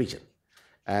destabilizing the region.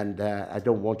 And I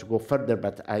don't want to go further,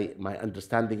 but my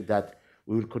understanding that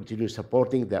we will continue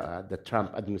supporting the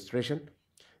Trump administration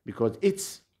because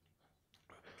it's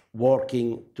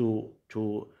working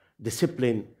to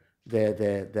discipline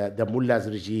the mullah's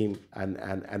regime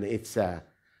and its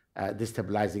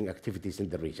destabilizing activities in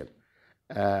the region.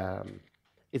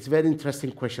 It's a very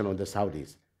interesting question on the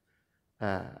Saudis.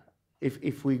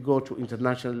 If we go to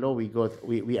international law,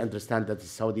 we understand that the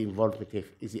Saudi involvement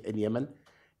in Yemen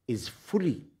is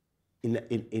fully in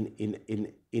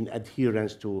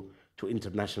adherence to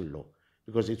international law,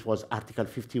 because it was Article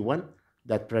 51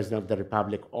 that President of the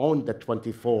Republic on the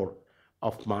 24th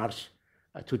of March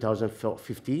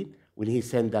 2015, when he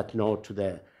sent that note to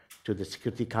the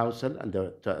Security Council and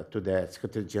to the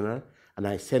Secretary General, and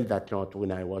I sent that note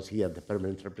when I was here, the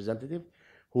permanent representative,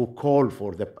 who called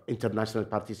for the international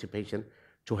participation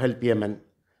to help Yemen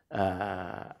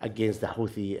against the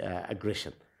Houthi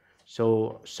aggression.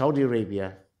 So Saudi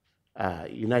Arabia,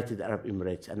 United Arab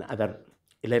Emirates, and other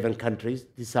 11 countries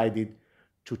decided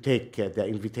to take the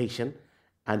invitation,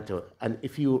 and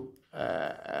if you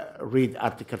read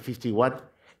Article 51,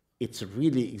 it's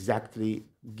really exactly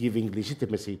giving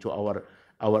legitimacy to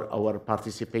our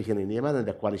participation in Yemen and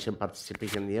the coalition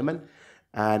participation in Yemen.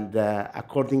 And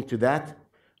according to that,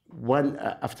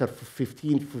 after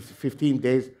 15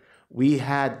 days, we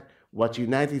had what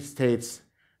United States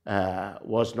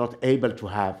was not able to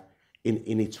have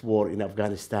in its war in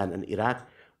Afghanistan and Iraq.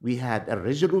 We had a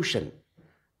resolution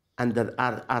under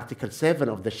Article 7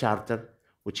 of the Charter,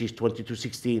 which is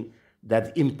 2216,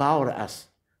 that empower us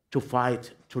to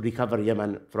fight to recover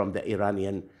Yemen from the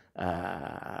Iranian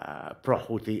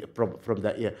Houthi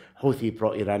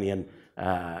pro-Iranian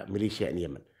militia in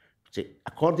Yemen. See,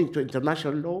 according to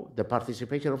international law, the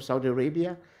participation of Saudi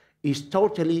Arabia is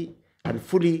totally and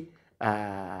fully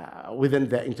within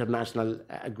the international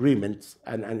agreements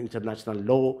and international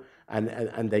law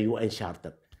and the UN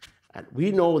Charter. And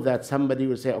we know that somebody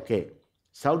will say, okay,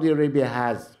 Saudi Arabia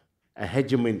has a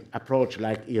hegemon approach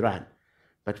like Iran,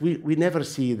 but we never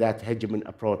see that hegemon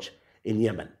approach in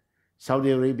Yemen.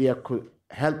 Saudi Arabia could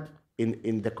help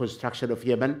in the construction of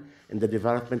Yemen, in the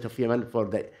development of Yemen for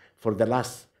the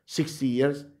last 60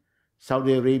 years.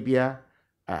 Saudi Arabia,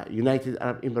 United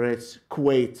Arab Emirates,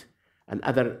 Kuwait, and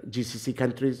other GCC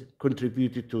countries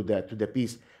contributed to the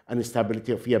peace and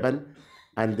stability of Yemen,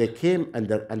 and they came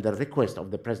under request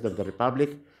of the President of the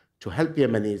Republic to help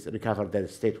Yemenis recover their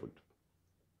statehood.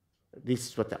 This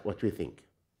is what we think.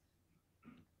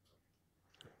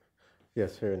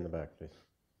 Yes, here in the back, please.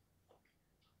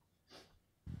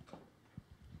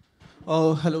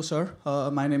 Hello, sir.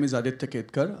 My name is Aditya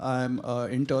Ketkar. I'm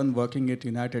an intern working at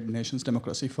United Nations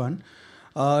Democracy Fund.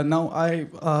 Now,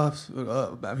 I've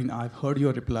heard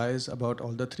your replies about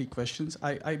all the three questions.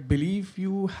 I believe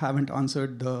you haven't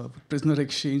answered the prisoner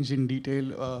exchange in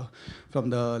detail from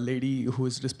the lady who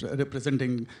is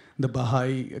representing the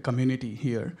Baha'i community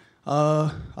here.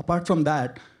 Apart from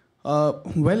that,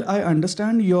 well, I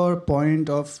understand your point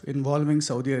of involving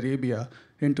Saudi Arabia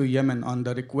into Yemen on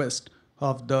the request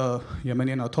of the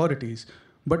Yemenian authorities.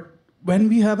 But when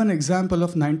we have an example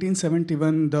of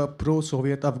 1971, the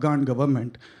pro-Soviet Afghan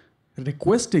government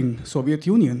requesting Soviet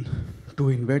Union to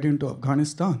invade into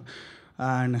Afghanistan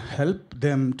and help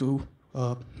them to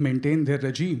maintain their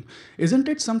regime, isn't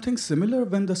it something similar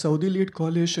when the Saudi-led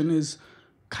coalition is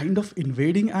kind of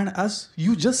invading? And as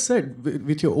you just said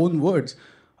with your own words,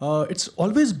 it's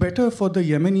always better for the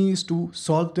Yemenis to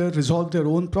resolve their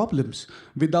own problems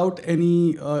without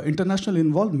any international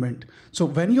involvement. So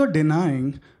when you're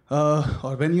denying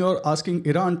or when you're asking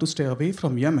Iran to stay away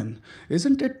from Yemen,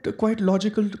 isn't it quite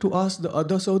logical to ask the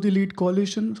other Saudi-led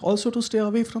coalition also to stay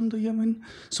away from the Yemen,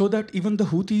 so that even the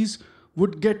Houthis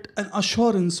would get an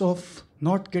assurance of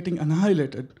not getting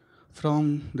annihilated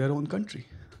from their own country?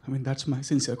 I mean, that's my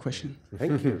sincere question.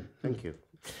 Thank you. Thank you.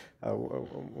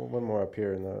 One more up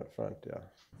here in the front, yeah.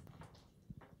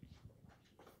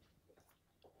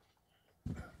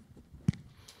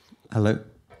 Hello.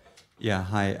 Yeah,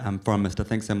 hi, Foreign Minister.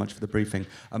 Thanks so much for the briefing.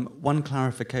 One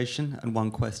clarification and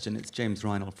one question. It's James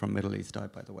Reinhold from Middle East Eye,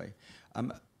 by the way.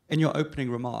 In your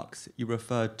opening remarks, you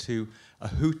referred to a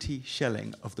Houthi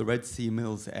shelling of the Red Sea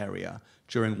Mills area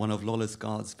during one of Lawless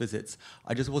Guard's visits.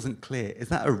 I just wasn't clear. Is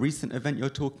that a recent event you're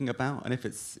talking about? And if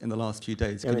it's in the last few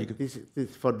days, can you... This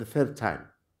is for the third time.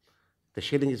 The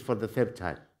shelling is for the third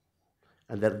time.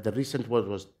 And the recent one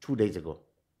was 2 days ago.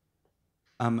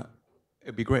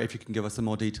 It'd be great if you can give us some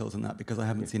more details on that, because I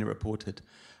haven't seen it reported.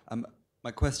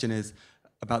 My question is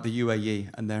about the UAE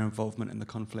and their involvement in the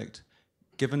conflict.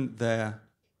 given their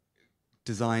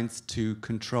designs to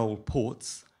control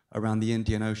ports around the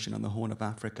Indian Ocean and the Horn of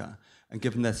Africa, and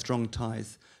given their strong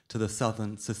ties to the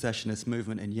southern secessionist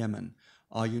movement in Yemen,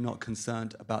 are you not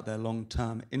concerned about their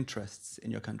long-term interests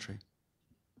in your country?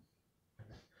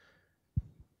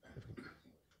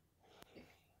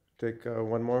 Take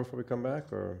one more before we come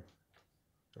back, or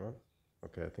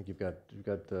okay? I think you've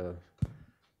got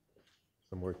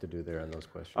some work to do there on those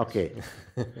questions. Okay,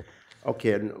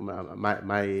 okay.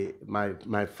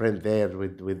 My friend there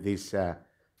with this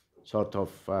sort of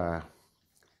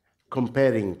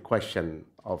comparing question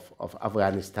of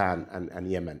Afghanistan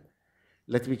and Yemen.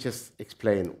 Let me just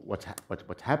explain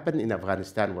what happened in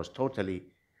Afghanistan was totally,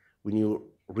 when you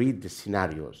read the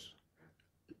scenarios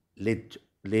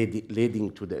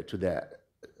leading to the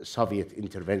Soviet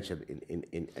intervention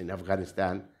in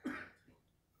Afghanistan,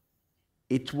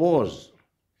 it was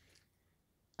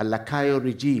a Lacayo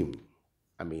regime,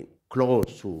 I mean,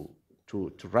 close to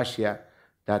Russia,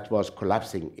 that was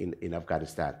collapsing in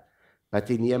Afghanistan. But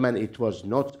in Yemen, it was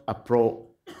not a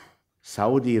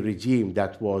pro-Saudi regime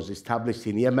that was established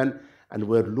in Yemen, and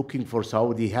we're looking for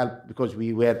Saudi help because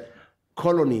we were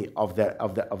colony of the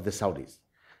Saudis.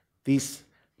 This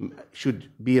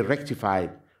should be rectified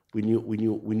when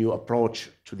you approach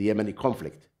to the Yemeni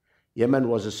conflict. Yemen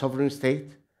was a sovereign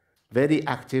state, very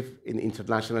active in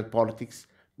international politics,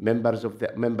 member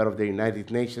of the United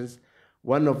Nations.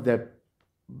 One of the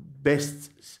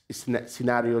best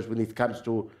scenarios when it comes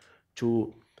to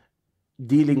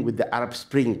dealing with the Arab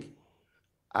Spring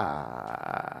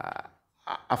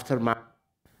aftermath.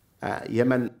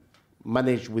 Yemen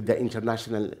managed with the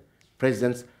international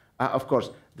presence. Of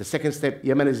course, the second step,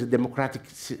 Yemen is a democratic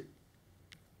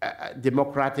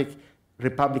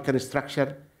republican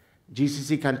structure.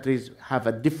 GCC countries have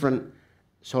a different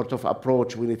sort of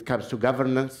approach when it comes to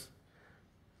governance.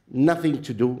 Nothing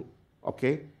to do,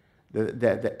 okay?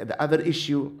 The other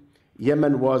issue,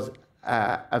 Yemen was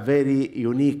a very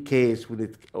unique case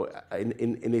with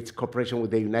in its cooperation with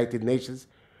the United Nations.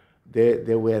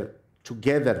 They were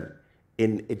together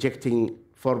in ejecting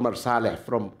former Saleh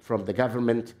from the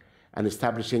government and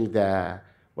establishing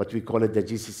what we call it the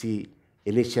GCC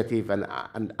initiative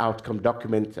and outcome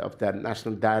document of the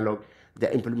national dialogue.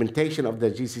 The implementation of the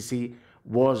GCC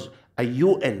was a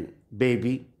UN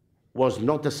baby, was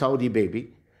not a Saudi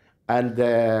baby, and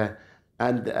the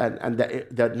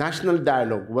national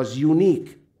dialogue was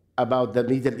unique about the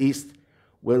Middle East,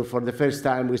 where for the first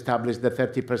time we established the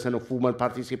 30% of women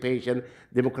participation,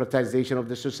 democratization of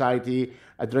the society,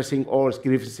 addressing all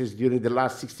grievances during the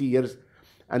last 60 years.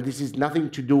 And this is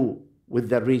nothing to do with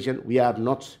the region. We are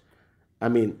not, I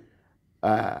mean,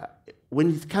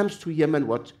 when it comes to Yemen,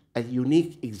 what a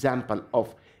unique example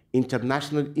of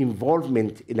international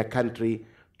involvement in a country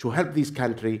to help this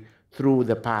country through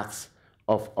the paths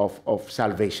of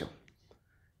salvation,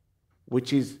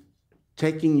 which is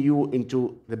taking you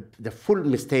into the full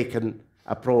mistaken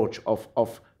approach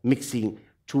of mixing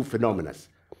two phenomena.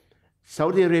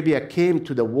 Saudi Arabia came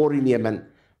to the war in Yemen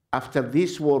after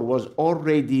this war was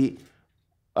already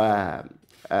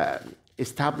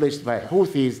established by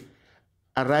Houthis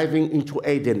arriving into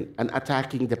Aden and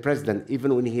attacking the president,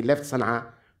 even when he left Sana'a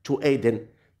to Aden,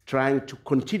 trying to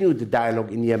continue the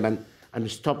dialogue in Yemen and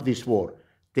stop this war.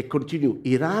 They continue.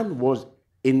 Iran was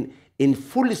in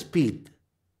full speed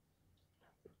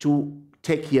to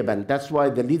take Yemen. That's why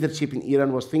the leadership in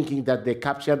Iran was thinking that they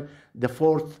captured the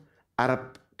fourth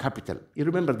Arab capital. You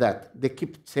remember that? They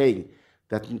keep saying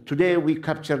that today we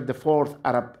captured the fourth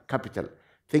Arab capital,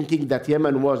 thinking that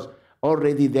Yemen was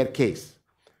already their case.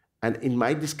 And in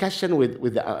my discussion when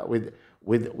the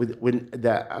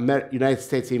United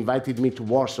States invited me to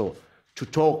Warsaw to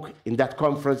talk in that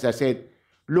conference, I said,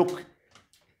 look,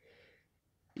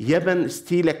 Yemen is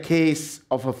still a case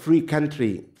of a free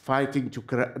country fighting to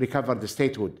recover the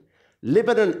statehood.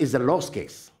 Lebanon is a lost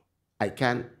case. I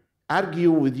can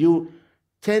argue with you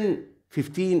 10,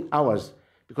 15 hours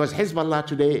because Hezbollah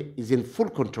today is in full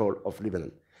control of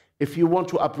Lebanon. If you want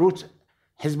to uproot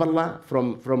Hezbollah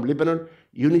from Lebanon,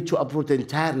 you need to uproot the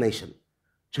entire nation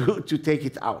to take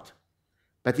it out.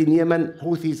 But in Yemen,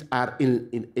 Houthis are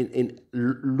in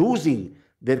losing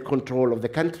their control of the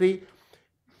country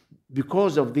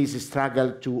because of this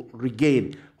struggle to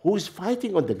regain. Who is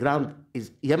fighting on the ground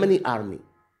is Yemeni army,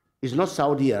 is not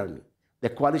Saudi army. The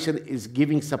coalition is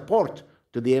giving support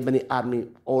to the Yemeni army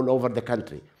all over the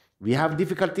country. We have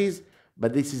difficulties,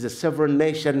 but this is a sovereign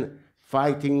nation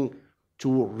fighting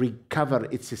to recover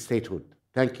its statehood.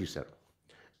 Thank you, sir.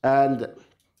 And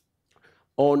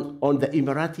on the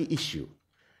Emirati issue,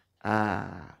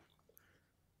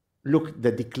 look,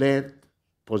 the declared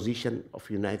position of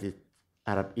United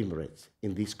Arab Emirates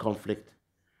in this conflict,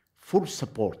 full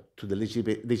support to the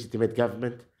legitimate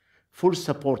government, full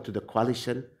support to the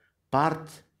coalition, part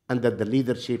under the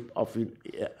leadership of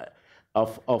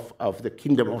the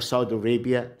Kingdom of Saudi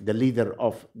Arabia, the leader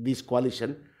of this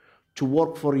coalition, to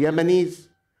work for Yemenis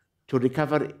to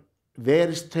recover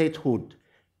their statehood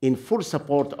in full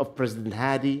support of President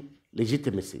Hadi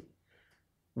legitimacy.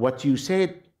 What you said,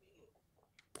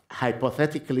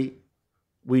 hypothetically,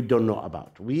 we don't know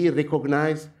about. We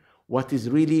recognize what is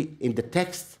really in the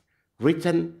text,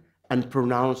 written and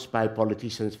pronounced by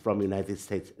politicians from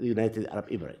United Arab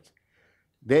Emirates.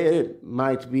 There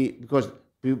might be,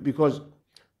 because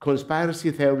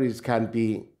conspiracy theories can be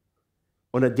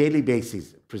on a daily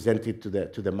basis presented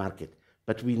to the market,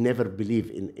 but we never believe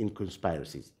in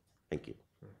conspiracies. Thank you.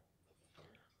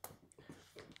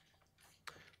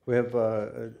 We have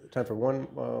time for one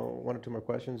or two more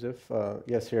questions.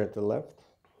 Yes, here at the left.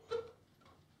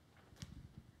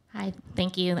 Hi,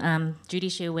 thank you. Judy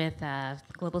Shu with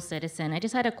Global Citizen. I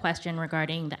just had a question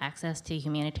regarding the access to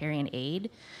humanitarian aid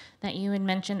that you had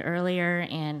mentioned earlier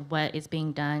and what is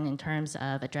being done in terms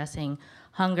of addressing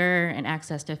hunger and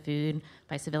access to food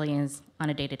by civilians on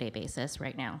a day-to-day basis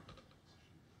right now.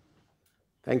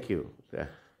 Thank you.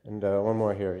 And one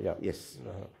more here, yeah. Yes.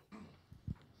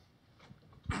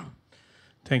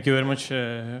 Thank you very much,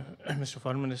 Mr.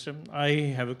 Foreign Minister. I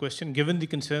have a question. Given the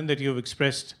concern that you have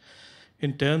expressed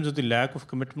in terms of the lack of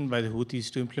commitment by the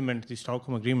Houthis to implement the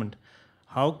Stockholm Agreement,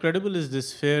 how credible is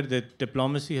this fear that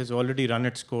diplomacy has already run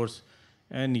its course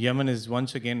and Yemen is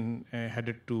once again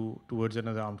headed towards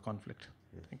another armed conflict?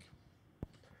 Thank you.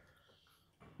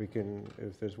 We can,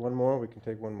 if there's one more, we can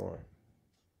take one more.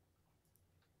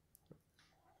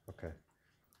 Okay.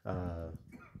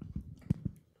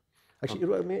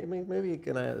 Actually, maybe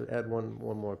can I add one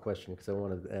more question, because I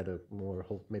want to add a more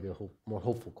more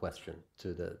hopeful question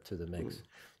to the mix.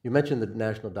 You mentioned the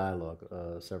national dialogue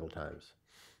several times,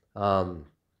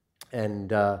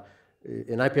 and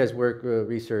in IPI's work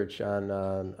research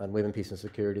on women, peace, and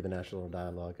security, the national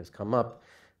dialogue has come up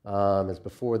as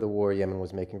before the war. Yemen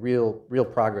was making real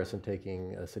progress in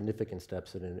taking significant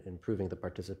steps in improving the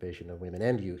participation of women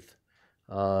and youth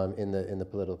in the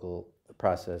political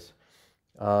process.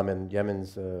 And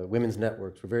Yemen's women's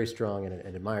networks were very strong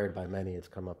and admired by many. It's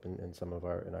come up in some of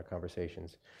our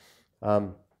conversations.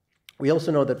 We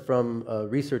also know that from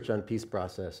research on peace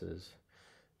processes,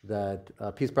 that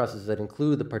peace processes that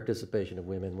include the participation of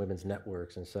women, women's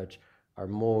networks and such, are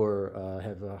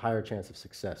have a higher chance of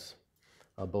success,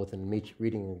 both in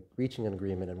reaching an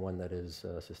agreement and one that is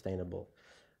sustainable.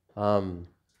 How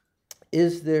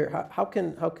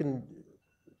can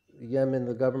Yemen,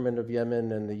 the government of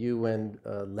Yemen and the UN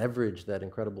leverage that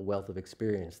incredible wealth of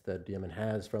experience that Yemen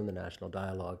has from the national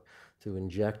dialogue to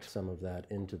inject some of that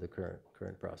into the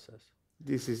current process?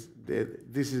 This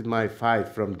is my fight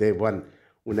from day one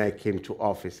when I came to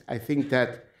office. I think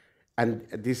that, and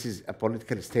this is a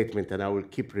political statement and I will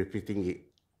keep repeating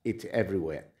it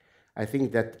everywhere. I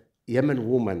think that Yemen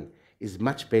woman is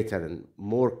much better and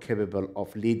more capable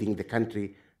of leading the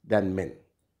country than men.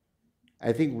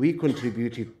 I think we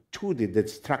contributed to the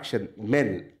destruction,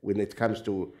 men, when it comes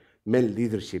to men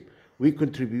leadership, we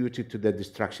contributed to the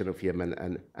destruction of Yemen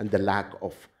and the lack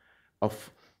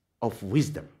of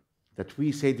wisdom. That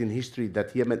we said in history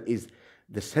that Yemen is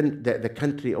the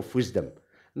country of wisdom.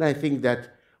 And I think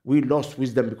that we lost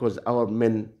wisdom because our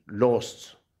men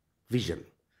lost vision.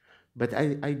 But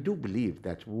I do believe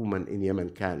that women in Yemen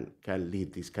can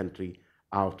lead this country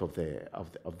out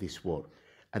of this war.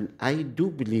 And I do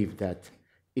believe that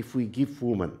if we give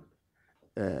women,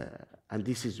 and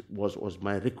this was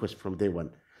my request from day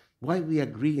one, why we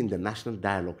agree in the national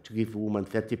dialogue to give women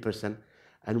 30%,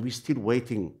 and we're still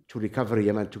waiting to recover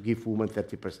Yemen to give women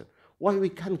 30%. Why we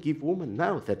can't give women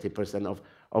now 30%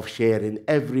 of share in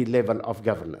every level of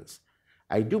governance?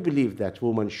 I do believe that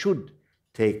women should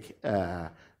take,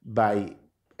 by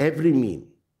every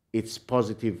mean, its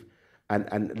positive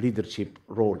and leadership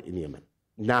role in Yemen.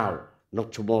 Now,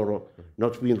 not tomorrow,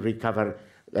 not when we recover.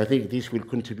 I think this will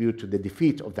contribute to the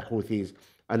defeat of the Houthis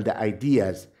and the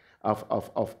ideas of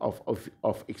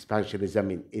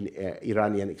expansionism in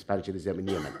Iranian expansionism in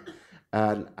Yemen.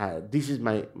 And this is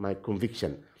my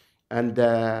conviction. And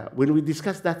when we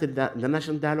discussed that in the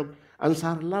national dialogue,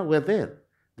 Ansar Allah were there.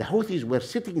 The Houthis were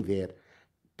sitting there.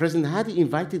 President Hadi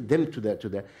invited them to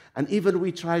the, and even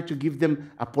we tried to give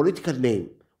them a political name.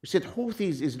 We said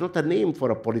Houthis is not a name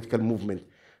for a political movement.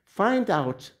 Find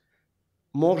out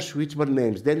more suitable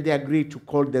names. Then they agreed to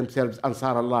call themselves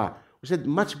Ansar Allah. We said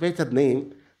much better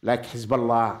name, like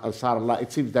Hezbollah, Ansar Allah.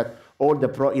 It seems that all the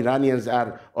pro-Iranians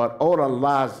are all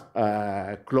Allah's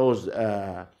close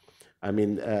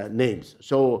names.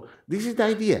 So this is the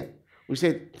idea. We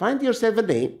said, find yourself a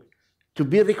name to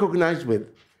be recognized with,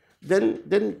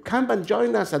 then come and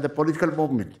join us at the political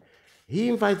movement. He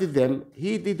invited them.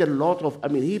 He did a lot of,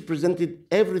 he presented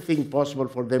everything possible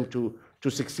for them to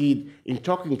succeed in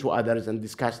talking to others and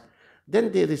discuss.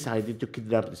 Then they decided to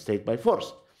kidnap the state by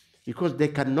force because they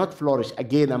cannot flourish.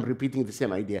 Again, I'm repeating the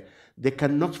same idea. They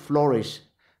cannot flourish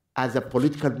as a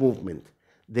political movement.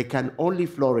 They can only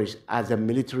flourish as a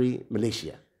military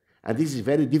militia. And this is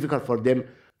very difficult for them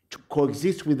to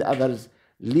coexist with others,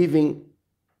 leaving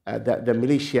the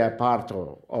militia part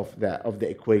of the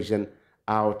equation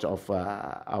out of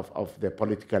the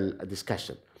political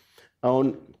discussion.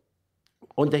 On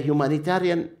the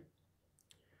humanitarian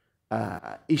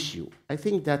issue, I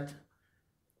think that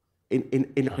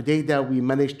in Hodeidah we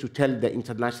managed to tell the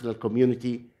international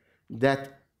community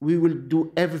that we will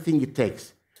do everything it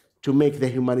takes to make the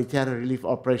humanitarian relief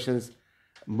operations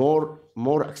more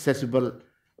accessible,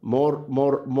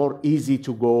 more easy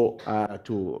to go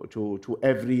to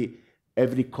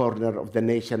every corner of the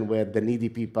nation where the needy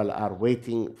people are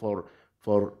waiting for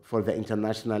the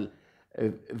international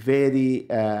very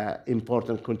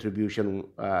important contribution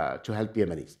to help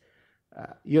Yemenis.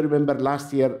 You remember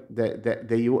last year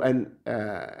the UN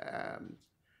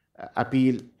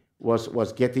appeal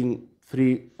was getting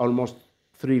almost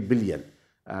 $3 billion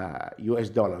US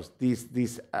dollars.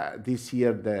 This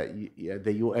year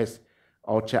the US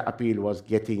OCHA appeal was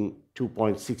getting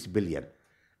 2.6 billion.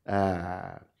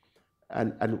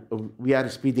 And we are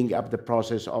speeding up the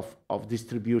process of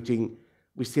distributing.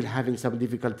 We're still having some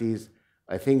difficulties.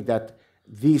 I think that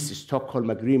this Stockholm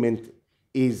Agreement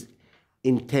is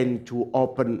intended to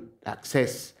open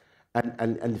access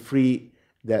and free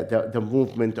the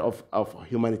movement of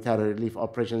humanitarian relief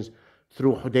operations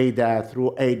through Hodeidah,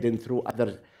 through Aden, through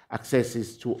other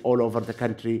accesses to all over the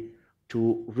country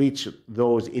to reach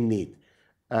those in need.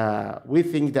 We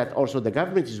think that also the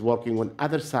government is working on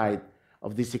other side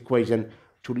of this equation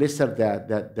to lessen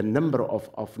the number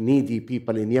of needy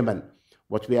people in Yemen.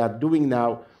 What we are doing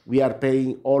now, we are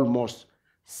paying almost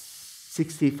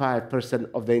 65%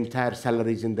 of the entire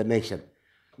salaries in the nation.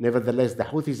 Nevertheless, the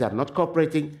Houthis are not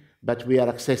cooperating, but we are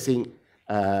accessing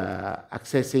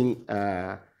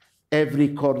every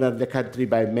corner of the country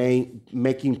by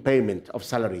making payment of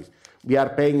salaries. We are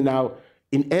paying now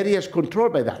in areas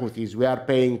controlled by the Houthis. We are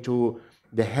paying to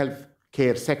the health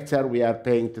care sector. We are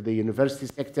paying to the university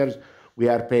sectors. We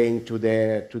are paying to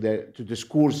the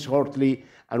schools shortly,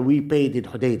 and we paid in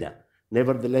Hodeidah.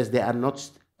 Nevertheless, they are not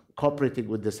cooperating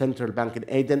with the central bank in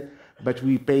Aden, but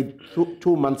we paid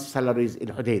 2 months' salaries in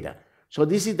Hodeidah. So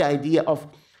this is the idea of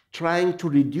trying to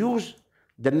reduce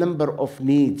the number of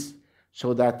needs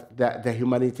so that the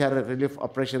humanitarian relief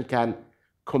operation can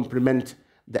complement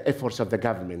the efforts of the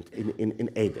government in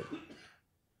Aden.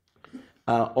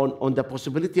 On the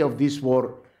possibility of this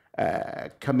war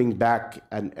coming back,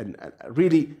 and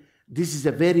really, this is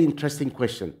a very interesting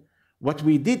question. What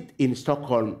we did in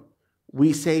Stockholm,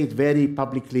 we say it very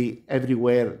publicly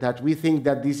everywhere that we think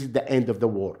that this is the end of the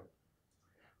war.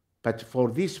 But for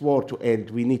this war to end,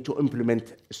 we need to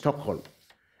implement Stockholm.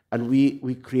 And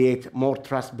we create more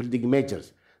trust-building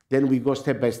measures. Then we go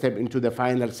step by step into the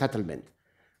final settlement.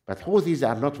 But Houthis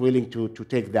are not willing to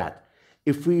take that.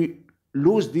 If we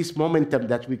lose this momentum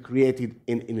that we created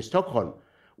in Stockholm,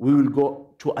 we will go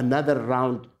to another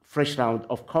round, fresh round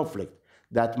of conflict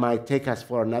that might take us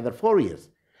for another 4 years.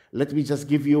 Let me just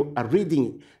give you a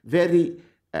reading, very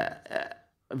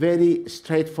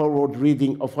straightforward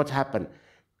reading of what happened.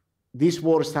 This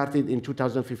war started in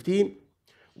 2015.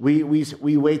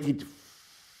 We waited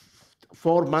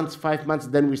 4 months, 5 months,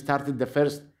 then we started the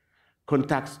first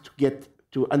contacts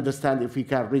to understand if we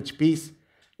can reach peace.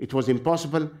 It was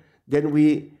impossible. Then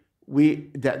the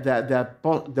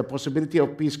possibility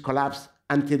of peace collapsed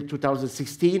until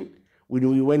 2016 when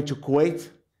we went to Kuwait.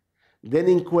 Then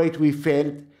in Kuwait we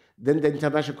failed. Then the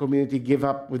international community gave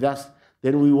up with us.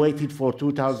 Then we waited for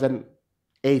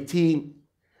 2018,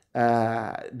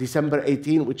 December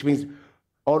 18, which means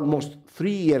almost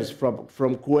 3 years from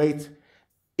Kuwait.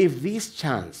 If this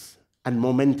chance and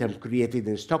momentum created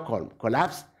in Stockholm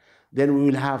collapse, then we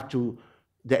will have to,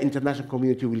 the international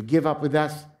community will give up with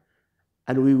us,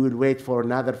 and we will wait for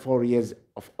another 4 years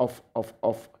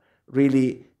of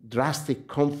really drastic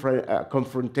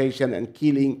confrontation and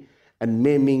killing and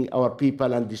maiming our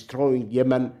people and destroying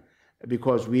Yemen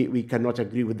because we cannot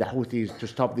agree with the Houthis to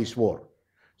stop this war.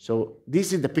 So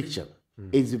this is the picture.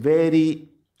 It's very,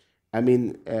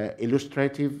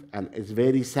 illustrative, and it's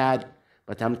very sad,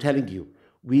 but I'm telling you,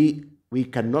 we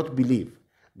cannot believe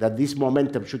that this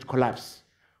momentum should collapse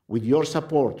with your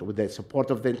support, with the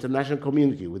support of the international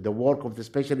community, with the work of the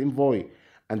Special Envoy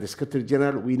and the Secretary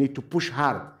General, we need to push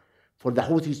hard for the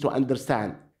Houthis to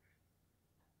understand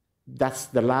that's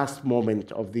the last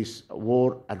moment of this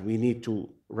war, and we need to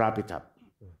wrap it up.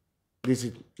 This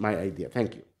is my idea.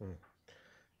 Thank you.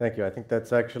 Thank you. I think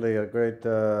that's actually a great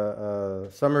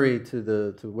summary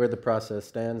to where the process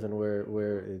stands and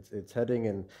where it's heading.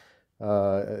 And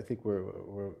I think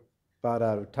we're about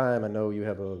out of time. I know you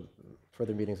have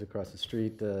further meetings across the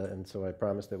street, and so I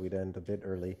promised that we'd end a bit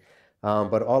early.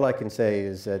 But all I can say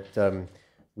is that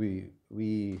we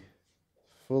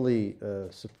fully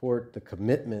support the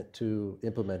commitment to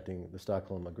implementing the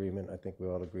Stockholm Agreement. I think we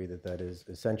all agree that that is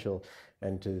essential,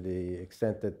 and to the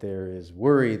extent that there is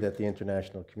worry that the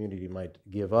international community might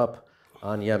give up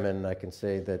on Yemen, I can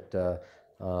say that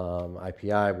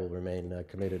IPI will remain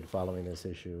committed following this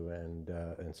issue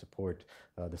and support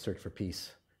the search for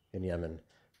peace in Yemen.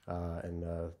 And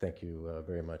thank you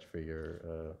very much for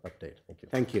your update. Thank you.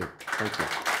 Thank you. Thank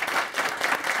you.